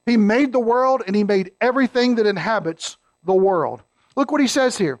 He made the world, and He made everything that inhabits the world. Look what he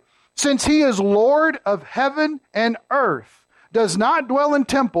says here. Since He is Lord of heaven and earth, does not dwell in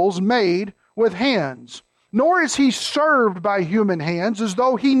temples made with hands, nor is He served by human hands as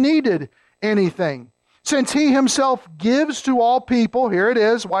though He needed anything. Since He Himself gives to all people, here it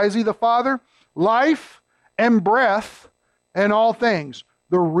is, why is He the Father? Life and breath and all things.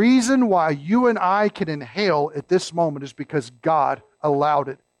 The reason why you and I can inhale at this moment is because God allowed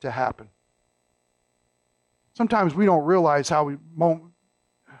it to happen. Sometimes we don't realize how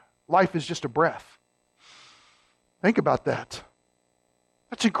life is just a breath. Think about that.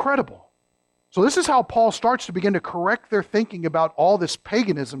 That's incredible. So this is how Paul starts to begin to correct their thinking about all this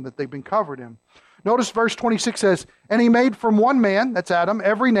paganism that they've been covered in. Notice verse 26 says, and He made from one man, that's Adam,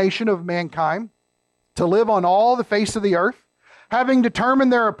 every nation of mankind to live on all the face of the earth, having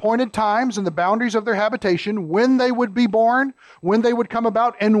determined their appointed times and the boundaries of their habitation, when they would be born, when they would come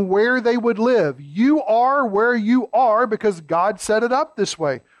about, and where they would live. You are where you are because God set it up this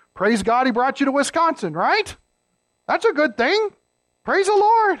way. Praise God He brought you to Wisconsin, right? That's a good thing. Praise the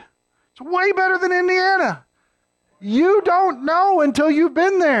Lord. It's way better than Indiana. You don't know until you've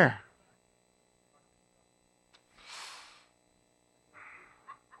been there.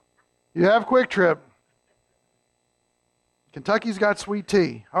 You have Quick Trip. Kentucky's got sweet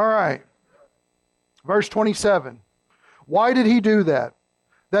tea. All right. Verse 27. Why did He do that?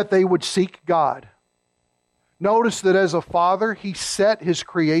 That they would seek God. Notice that as a father, He set His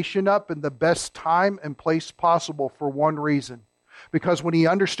creation up in the best time and place possible for one reason. Because when He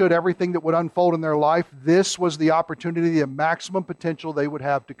understood everything that would unfold in their life, this was the opportunity, the maximum potential they would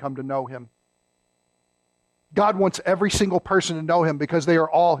have to come to know Him. God wants every single person to know Him because they are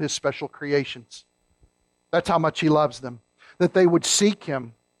all His special creations. That's how much He loves them. That they would seek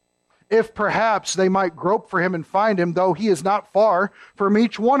Him. If perhaps they might grope for Him and find Him, though He is not far from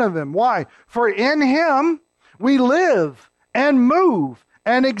each one of them. Why? For in Him we live and move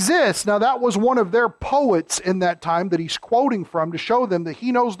and exist. Now that was one of their poets in that time that he's quoting from to show them that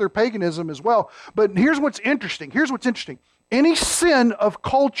he knows their paganism as well. But here's what's interesting. Any sin of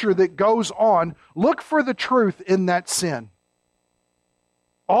culture that goes on, look for the truth in that sin.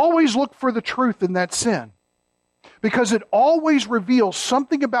 Always look for the truth in that sin. Because it always reveals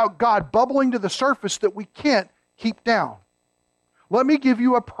something about God bubbling to the surface that we can't keep down. Let me give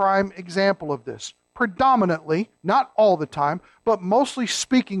you a prime example of this. Predominantly, not all the time, but mostly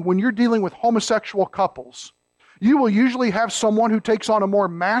speaking, when you're dealing with homosexual couples, you will usually have someone who takes on a more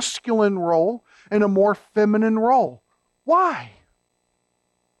masculine role and a more feminine role. Why?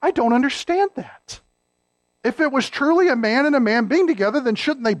 I don't understand that. If it was truly a man and a man being together, then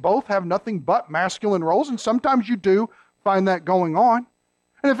shouldn't they both have nothing but masculine roles? And sometimes you do find that going on.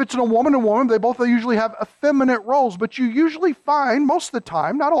 And if it's a woman and woman, they both usually have effeminate roles. But you usually find, most of the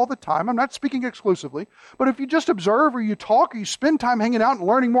time, not all the time, I'm not speaking exclusively, but if you just observe or you talk or you spend time hanging out and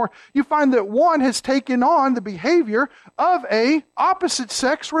learning more, you find that one has taken on the behavior of a opposite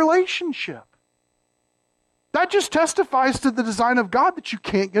sex relationship. That just testifies to the design of God that you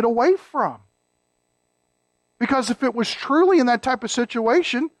can't get away from. Because if it was truly in that type of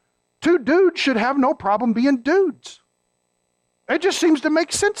situation, two dudes should have no problem being dudes. It just seems to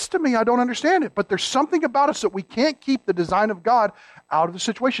make sense to me. I don't understand it. But there's something about us that we can't keep the design of God out of the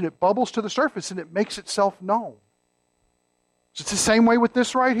situation. It bubbles to the surface and it makes itself known. So it's the same way with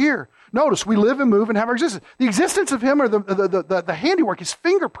this right here. Notice, we live and move and have our existence. The existence of Him, or the handiwork, His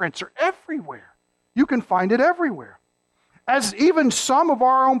fingerprints are everywhere. You can find it everywhere. As even some of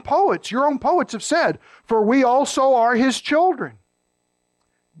our own poets, your own poets have said, for we also are His children.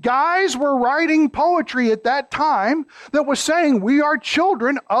 Guys were writing poetry at that time that was saying we are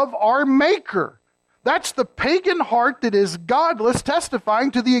children of our Maker. That's the pagan heart that is godless,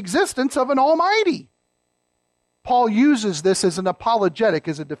 testifying to the existence of an Almighty. Paul uses this as an apologetic,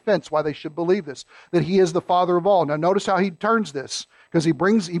 as a defense why they should believe this, that He is the Father of all. Now notice how he turns this, because he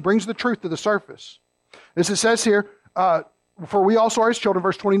brings the truth to the surface. As it says here, for we also are His children,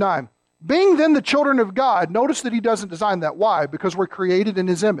 verse 29. Being then the children of God, notice that he doesn't design that. Why? Because we're created in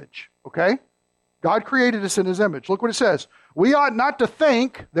His image, okay? God created us in His image. Look what it says. We ought not to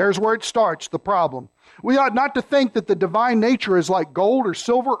think, there's where it starts, the problem. We ought not to think that the divine nature is like gold or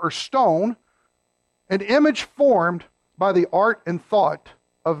silver or stone, an image formed by the art and thought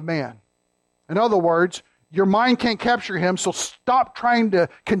of man. In other words, your mind can't capture Him, so stop trying to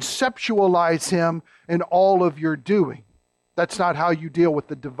conceptualize Him in all of your doing. That's not how you deal with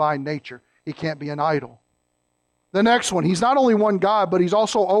the divine nature. He can't be an idol. The next one, He's not only one God, but He's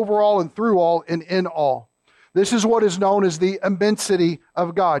also over all and through all and in all. This is what is known as the immensity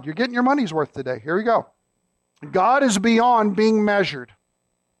of God. You're getting your money's worth today. Here we go. God is beyond being measured.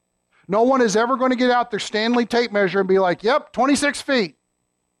 No one is ever going to get out their Stanley tape measure and be like, yep, 26 feet.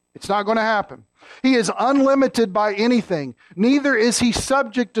 It's not going to happen. He is unlimited by anything. Neither is He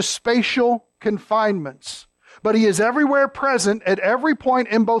subject to spatial confinements. But He is everywhere present at every point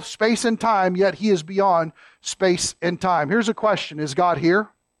in both space and time, yet He is beyond space and time. Here's a question. Is God here?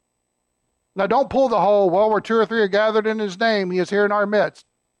 Now don't pull the whole, well, where two or three are gathered in His name, He is here in our midst.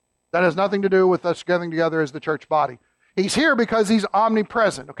 That has nothing to do with us gathering together as the church body. He's here because He's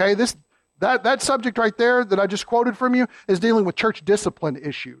omnipresent. Okay, that subject right there that I just quoted from you is dealing with church discipline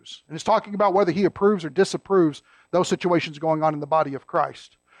issues. And it's talking about whether He approves or disapproves those situations going on in the body of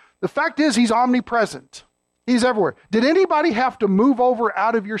Christ. The fact is, He's omnipresent. He's everywhere. Did anybody have to move over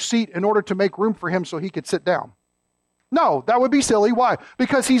out of your seat in order to make room for Him so He could sit down? No, that would be silly. Why?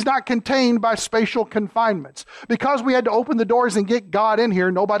 Because He's not contained by spatial confinements. Because we had to open the doors and get God in here,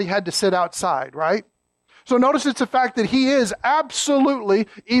 nobody had to sit outside, right? So notice it's the fact that He is absolutely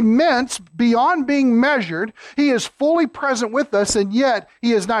immense, beyond being measured. He is fully present with us, and yet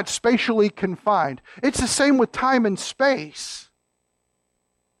He is not spatially confined. It's the same with time and space.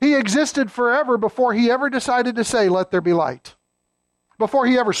 He existed forever before He ever decided to say, let there be light. Before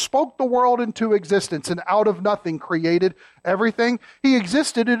He ever spoke the world into existence and out of nothing created everything, He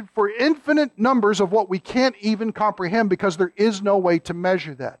existed for infinite numbers of what we can't even comprehend because there is no way to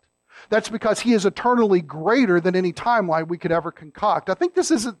measure that. That's because He is eternally greater than any timeline we could ever concoct. I think this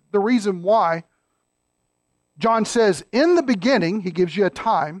is the reason why John says, in the beginning, he gives you a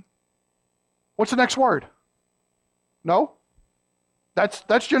time. What's the next word? No?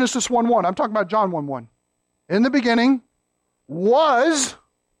 That's Genesis 1:1. I'm talking about John 1:1. In the beginning was,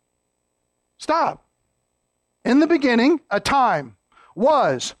 stop. In the beginning, a time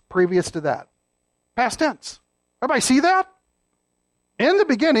was previous to that. Past tense. Everybody see that? In the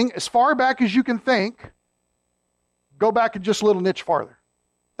beginning, as far back as you can think, go back just a little niche farther.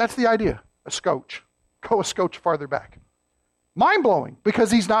 That's the idea, a scotch. Go a scotch farther back. Mind-blowing,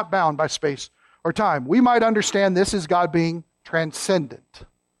 because He's not bound by space or time. We might understand this as God being transcendent,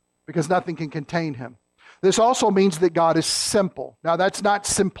 because nothing can contain Him. This also means that God is simple. Now, that's not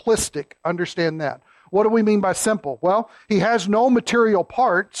simplistic. Understand that. What do we mean by simple? Well, He has no material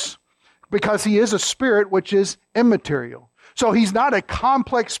parts because He is a spirit which is immaterial. So He's not a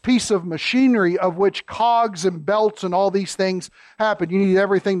complex piece of machinery of which cogs and belts and all these things happen. You need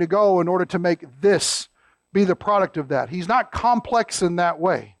everything to go in order to make this be the product of that. He's not complex in that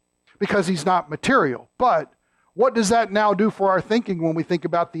way because He's not material. But what does that now do for our thinking when we think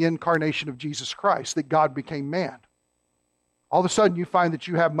about the incarnation of Jesus Christ, that God became man? all of a sudden you find that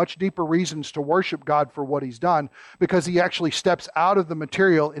you have much deeper reasons to worship God for what He's done, because He actually steps out of the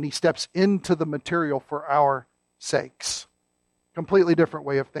material and He steps into the material for our sakes. Completely different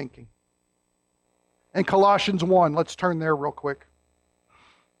way of thinking. And Colossians 1, let's turn there real quick.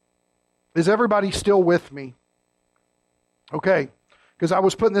 Is everybody still with me? Okay, because I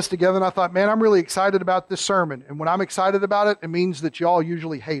was putting this together and I thought, man, I'm really excited about this sermon. And when I'm excited about it, it means that y'all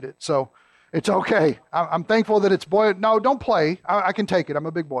usually hate it. So it's okay. I'm thankful that it's boy. No, don't play. I can take it. I'm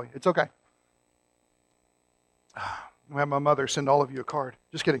a big boy. It's okay. I'll have my mother send all of you a card.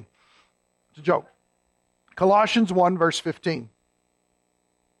 Just kidding. It's a joke. Colossians 1, verse 15.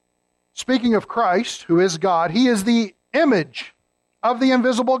 Speaking of Christ, who is God, He is the image of the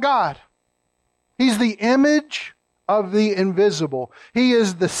invisible God. He's the image of the invisible. He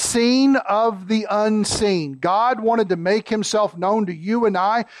is the seen of the unseen. God wanted to make Himself known to you and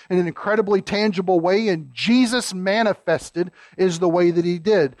I in an incredibly tangible way, and Jesus manifested is the way that He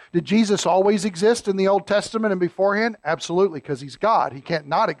did. Did Jesus always exist in the Old Testament and beforehand? Absolutely, because He's God. He can't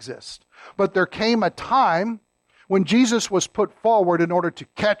not exist. But there came a time when Jesus was put forward in order to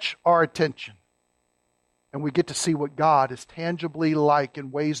catch our attention. And we get to see what God is tangibly like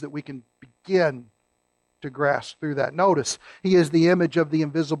in ways that we can begin to grasp through that. Notice, He is the image of the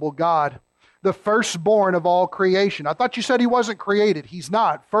invisible God, the firstborn of all creation. I thought you said He wasn't created. He's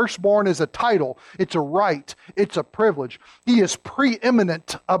not. Firstborn is a title. It's a right. It's a privilege. He is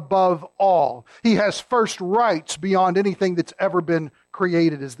preeminent above all. He has first rights beyond anything that's ever been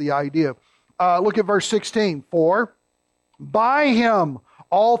created, is the idea. Look at verse 16. For by Him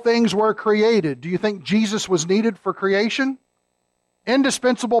all things were created. Do you think Jesus was needed for creation?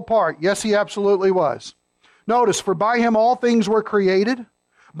 Indispensable part. Yes, He absolutely was. Notice, for by Him all things were created,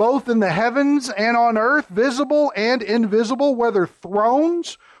 both in the heavens and on earth, visible and invisible, whether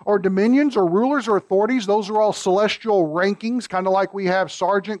thrones or dominions or rulers or authorities. Those are all celestial rankings, kind of like we have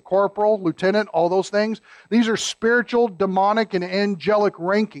sergeant, corporal, lieutenant, all those things. These are spiritual, demonic, and angelic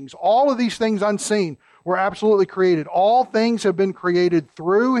rankings. All of these things unseen were absolutely created. All things have been created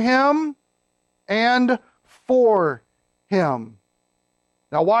through Him and for Him.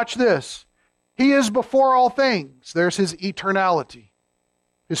 Now watch this. He is before all things. There's His eternality,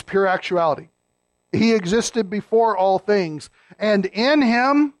 His pure actuality. He existed before all things, and in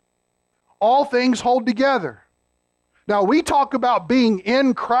Him all things hold together. Now we talk about being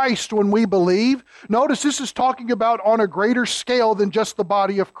in Christ when we believe. Notice this is talking about on a greater scale than just the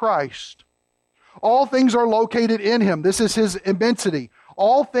body of Christ. All things are located in Him. This is His immensity.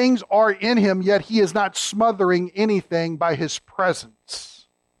 All things are in Him, yet He is not smothering anything by His presence.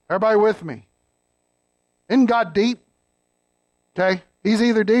 Everybody with me? Isn't God deep? Okay? He's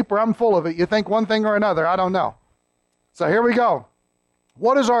either deep or I'm full of it. You think one thing or another. I don't know. So here we go.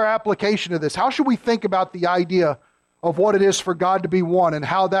 What is our application of this? How should we think about the idea of what it is for God to be one and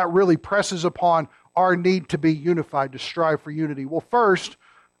how that really presses upon our need to be unified, to strive for unity? Well, first,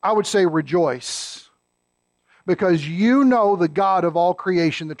 I would say rejoice. Because you know the God of all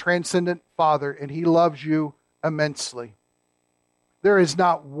creation, the transcendent Father, and He loves you immensely. There is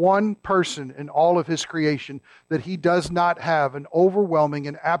not one person in all of His creation that He does not have an overwhelming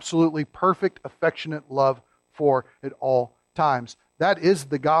and absolutely perfect, affectionate love for at all times. That is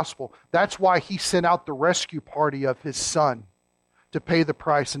the gospel. That's why He sent out the rescue party of His Son to pay the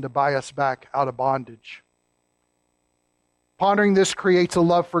price and to buy us back out of bondage. Pondering this creates a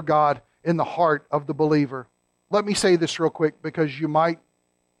love for God in the heart of the believer. Let me say this real quick because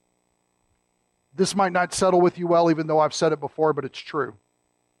this might not settle with you well, even though I've said it before, but it's true.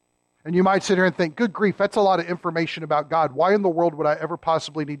 And you might sit here and think, good grief, that's a lot of information about God. Why in the world would I ever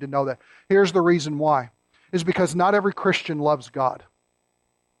possibly need to know that? Here's the reason why. Is because not every Christian loves God.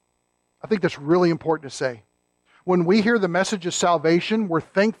 I think that's really important to say. When we hear the message of salvation, we're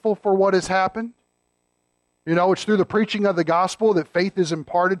thankful for what has happened. You know, it's through the preaching of the gospel that faith is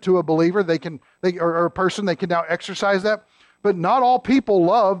imparted to a believer. Or a person, they can now exercise that. But not all people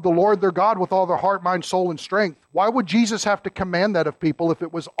love the Lord their God with all their heart, mind, soul, and strength. Why would Jesus have to command that of people if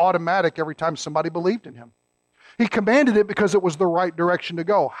it was automatic every time somebody believed in Him? He commanded it because it was the right direction to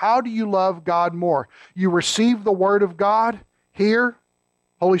go. How do you love God more? You receive the Word of God here,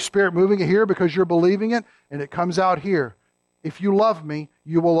 Holy Spirit moving it here because you're believing it, and it comes out here. If you love me,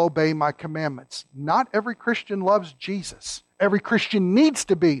 you will obey my commandments. Not every Christian loves Jesus. Every Christian needs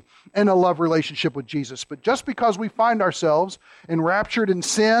to be in a love relationship with Jesus. But just because we find ourselves enraptured in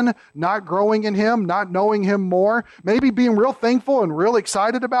sin, not growing in Him, not knowing Him more, maybe being real thankful and real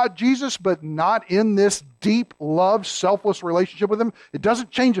excited about Jesus, but not in this deep love, selfless relationship with Him, it doesn't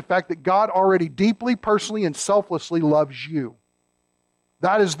change the fact that God already deeply, personally, and selflessly loves you.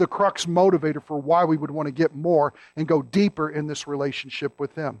 That is the crux motivator for why we would want to get more and go deeper in this relationship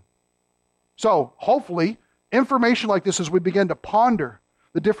with Him. So, hopefully, information like this, as we begin to ponder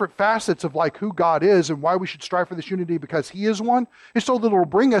the different facets of like who God is and why we should strive for this unity because He is one, is so that it will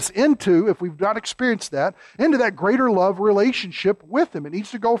bring us into, if we've not experienced that, into that greater love relationship with Him. It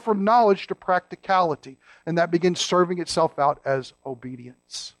needs to go from knowledge to practicality, and that begins serving itself out as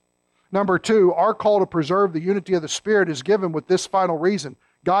obedience. Number 2, our call to preserve the unity of the Spirit is given with this final reason.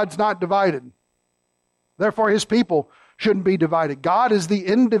 God's not divided. Therefore, His people shouldn't be divided. God is the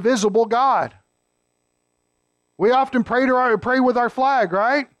indivisible God. We often pray with our flag,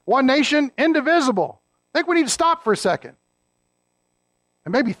 right? One nation, indivisible. I think we need to stop for a second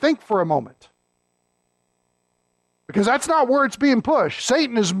and maybe think for a moment. Because that's not where it's being pushed.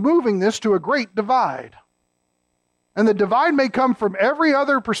 Satan is moving this to a great divide. And the divide may come from every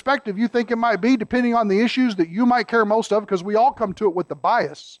other perspective you think it might be, depending on the issues that you might care most of, because we all come to it with the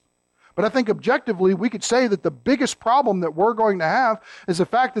bias. But I think objectively, we could say that the biggest problem that we're going to have is the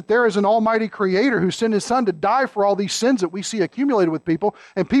fact that there is an almighty creator who sent His Son to die for all these sins that we see accumulated with people,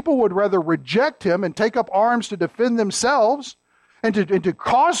 and people would rather reject Him and take up arms to defend themselves and to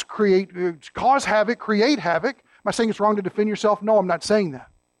cause havoc, create havoc. Am I saying it's wrong to defend yourself? No, I'm not saying that.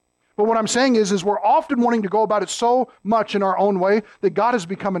 But what I'm saying is we're often wanting to go about it so much in our own way that God has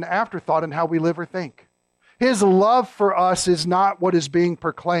become an afterthought in how we live or think. His love for us is not what is being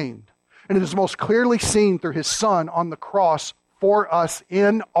proclaimed. And it is most clearly seen through His Son on the cross for us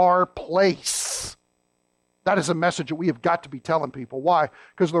in our place. That is a message that we have got to be telling people. Why?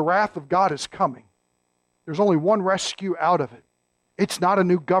 Because the wrath of God is coming. There's only one rescue out of it. It's not a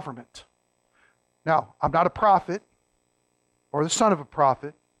new government. Now, I'm not a prophet or the son of a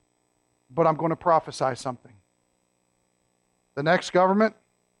prophet, but I'm going to prophesy something. The next government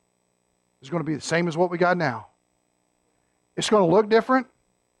is going to be the same as what we got now. It's going to look different.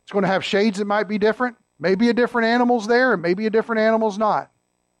 It's going to have shades that might be different. Maybe a different animal's there and maybe a different animal's not.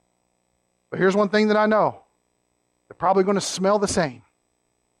 But here's one thing that I know. They're probably going to smell the same.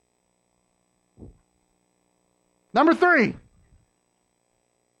 Number 3,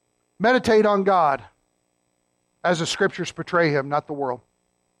 meditate on God as the Scriptures portray Him, not the world.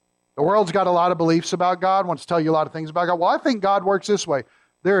 The world's got a lot of beliefs about God, wants to tell you a lot of things about God. Well, I think God works this way.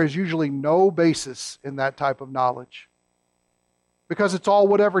 There is usually no basis in that type of knowledge. Because it's all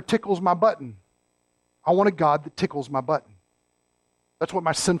whatever tickles my button. I want a God that tickles my button. That's what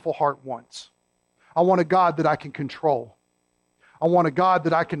my sinful heart wants. I want a God that I can control. I want a God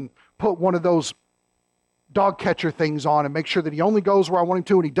that I can put one of those dog catcher things on and make sure that He only goes where I want Him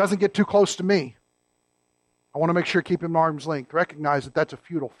to and He doesn't get too close to me. I want to make sure to keep Him at arm's length. Recognize that that's a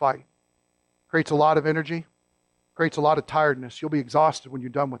futile fight. Creates a lot of energy. Creates a lot of tiredness. You'll be exhausted when you're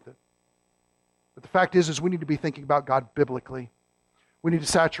done with it. But the fact is we need to be thinking about God biblically. We need to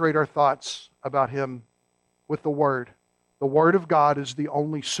saturate our thoughts about Him with the Word. The Word of God is the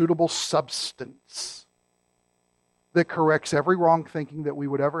only suitable substance that corrects every wrong thinking that we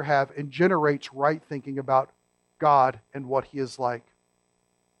would ever have and generates right thinking about God and what He is like.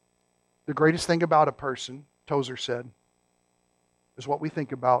 The greatest thing about a person, Tozer said, is what we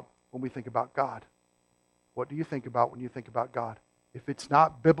think about when we think about God. What do you think about when you think about God? If it's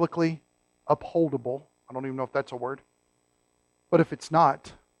not biblically upholdable, I don't even know if that's a word, but if it's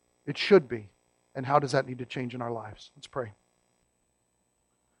not, it should be. And how does that need to change in our lives? Let's pray.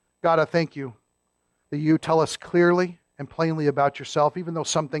 God, I thank You that You tell us clearly and plainly about Yourself, even though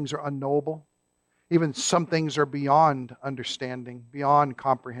some things are unknowable, even some things are beyond understanding, beyond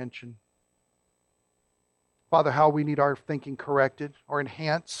comprehension. Father, how we need our thinking corrected or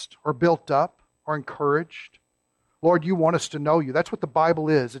enhanced or built up or encouraged. Lord, You want us to know You. That's what the Bible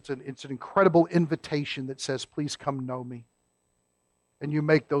is. It's an incredible invitation that says, please come know Me. And You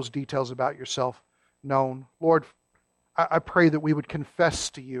make those details about Yourself known. Lord, I pray that we would confess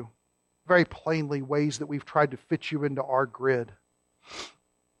to You very plainly ways that we've tried to fit You into our grid.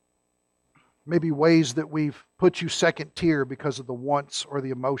 Maybe ways that we've put You second tier because of the wants or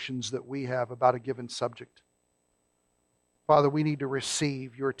the emotions that we have about a given subject. Father, we need to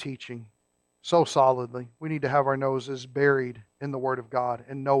receive Your teaching so solidly. We need to have our noses buried in the Word of God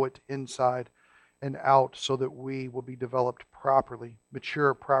and know it inside and out so that we will be developed properly,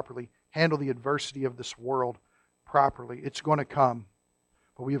 mature properly, handle the adversity of this world properly. It's going to come,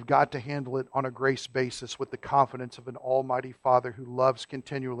 but we have got to handle it on a grace basis with the confidence of an almighty Father who loves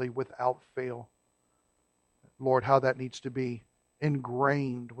continually without fail. Lord, how that needs to be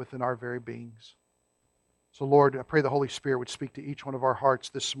ingrained within our very beings. So Lord, I pray the Holy Spirit would speak to each one of our hearts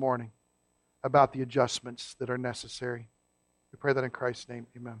this morning about the adjustments that are necessary. We pray that in Christ's name.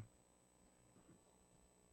 Amen.